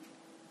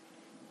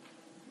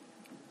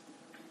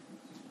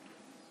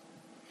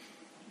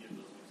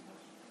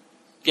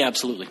 Yeah,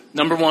 absolutely.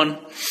 Number 1,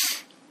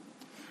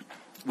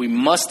 we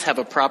must have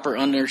a proper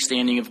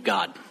understanding of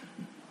God,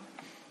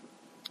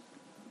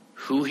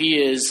 who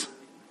He is,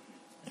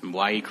 and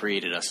why He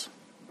created us.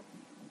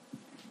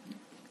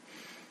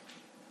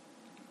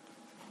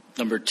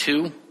 Number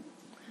 2,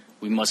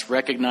 we must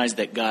recognize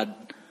that God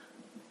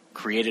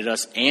created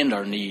us and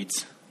our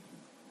needs,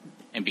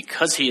 and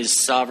because He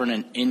is sovereign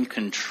and in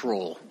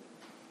control,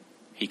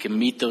 He can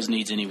meet those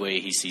needs any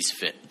way He sees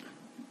fit.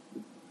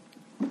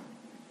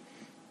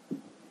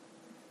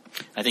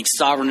 I think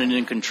sovereign and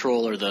in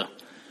control are the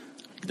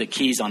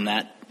keys on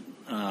that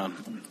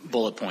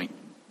bullet point.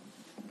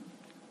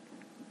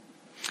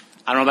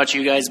 I don't know about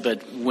you guys,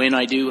 but when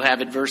I do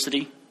have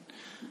adversity,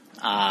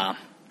 the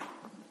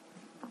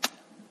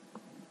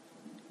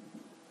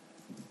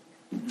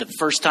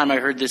first time I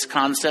heard this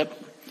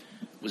concept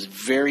was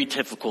very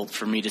difficult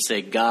for me to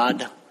say,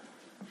 God, how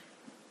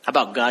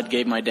about God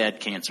gave my dad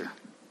cancer?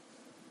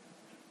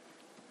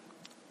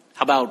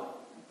 How about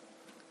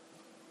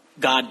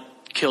God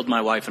killed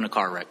my wife in a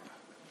car wreck?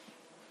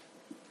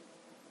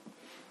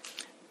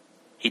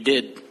 He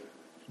did.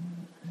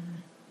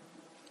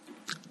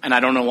 And I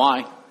don't know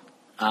why.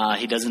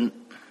 He doesn't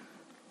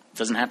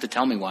have to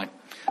tell me why.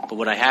 But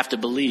what I have to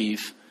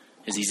believe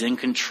is He's in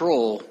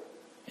control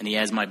and He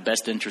has my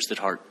best interest at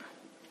heart.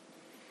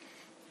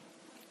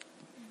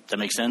 Does that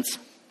make sense?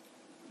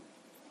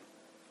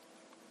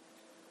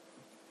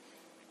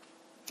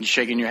 You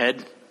shaking your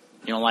head?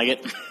 You don't like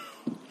it?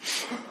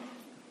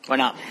 Why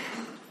not?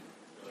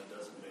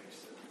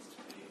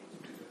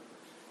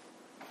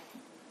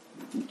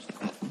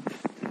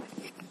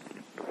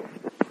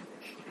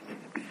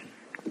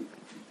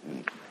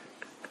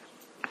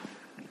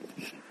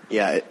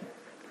 Yeah,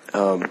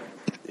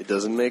 it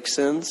doesn't make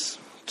sense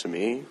to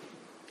me.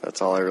 That's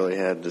all I really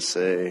had to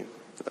say.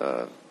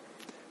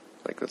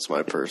 That's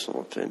my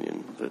personal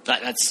opinion. But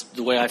That's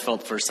the way I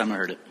felt the first time I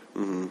heard it.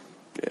 Mm-hmm.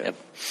 Yeah. Yep.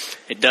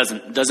 It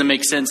doesn't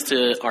make sense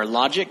to our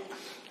logic.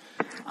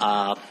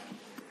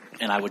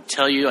 And I would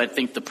tell you, I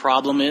think the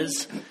problem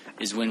is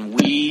when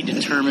we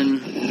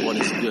determine what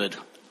is good.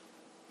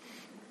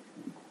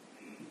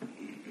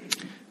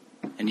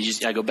 And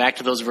I go back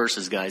to those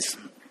verses, guys.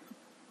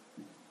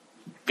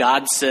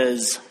 God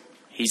says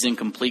He's in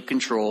complete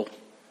control.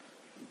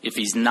 If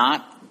He's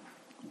not,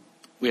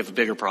 we have a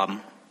bigger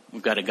problem.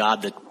 We've got a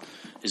God that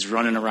is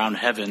running around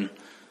heaven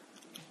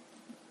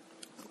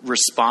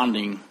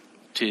responding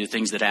to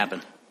things that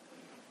happen.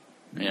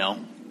 Well,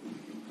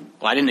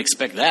 I didn't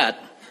expect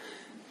that.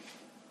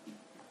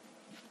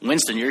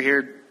 Winston, you're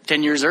here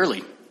 10 years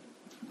early.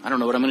 I don't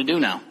know what I'm going to do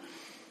now.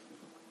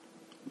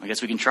 I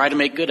guess we can try to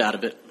make good out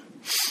of it.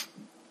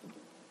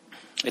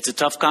 It's a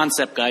tough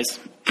concept, guys.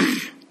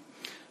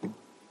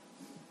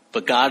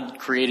 But God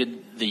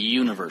created the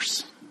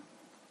universe.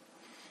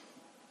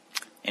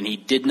 And He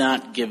did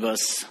not give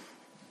us,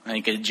 I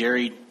think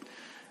Jerry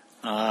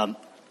brought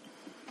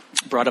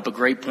up a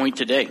great point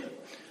today.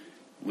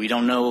 We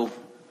don't know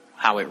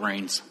how it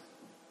rains.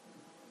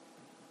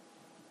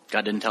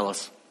 God didn't tell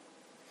us.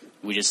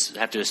 We just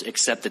have to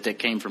accept that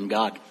came from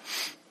God.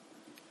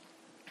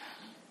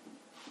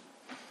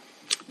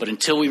 But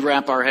until we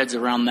wrap our heads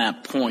around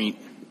that point,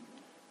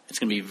 it's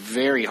going to be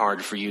very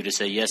hard for you to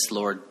say, yes,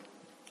 Lord,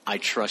 I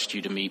trust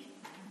you to meet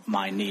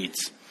my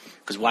needs.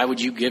 Because why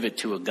would you give it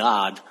to a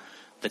God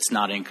that's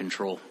not in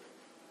control?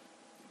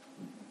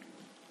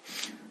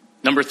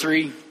 Number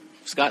 3,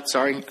 Scott,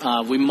 sorry.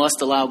 We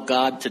must allow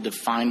God to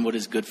define what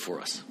is good for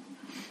us.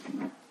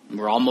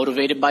 We're all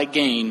motivated by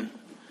gain,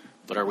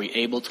 but are we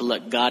able to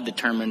let God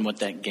determine what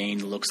that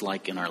gain looks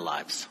like in our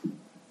lives?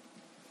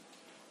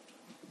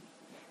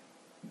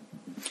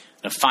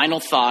 A final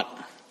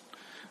thought,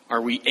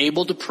 are we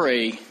able to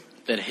pray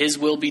that his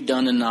will be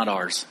done and not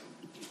ours?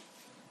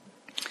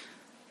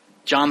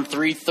 John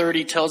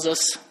 3:30 tells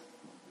us,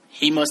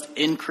 he must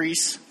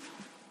increase,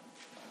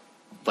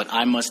 but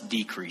I must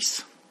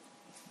decrease.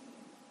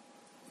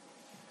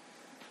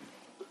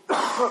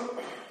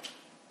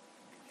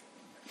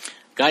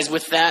 Guys,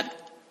 with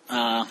that,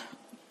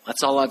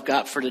 that's all I've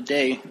got for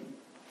today.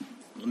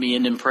 Let me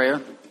end in prayer.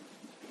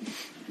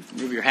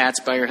 Move your hats,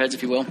 bow your heads,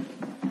 if you will.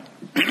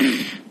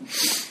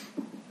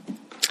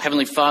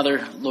 Heavenly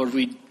Father, Lord,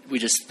 we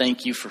just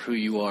thank you for who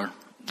you are.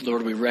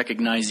 Lord, we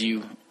recognize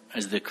you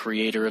as the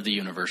creator of the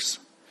universe.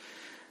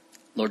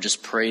 Lord,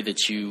 just pray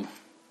that you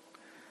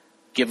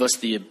give us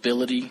the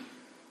ability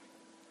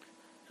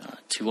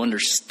to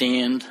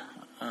understand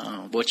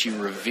what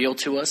you reveal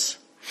to us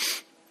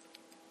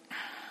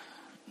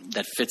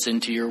that fits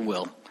into your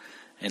will.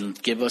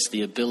 And give us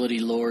the ability,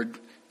 Lord,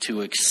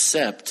 to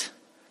accept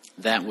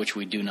that which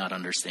we do not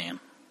understand.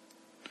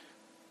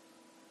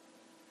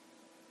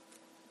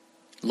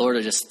 Lord,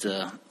 I just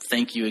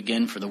thank you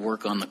again for the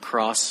work on the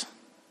cross.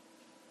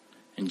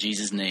 In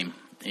Jesus' name,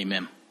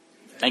 amen.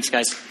 Thanks,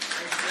 guys.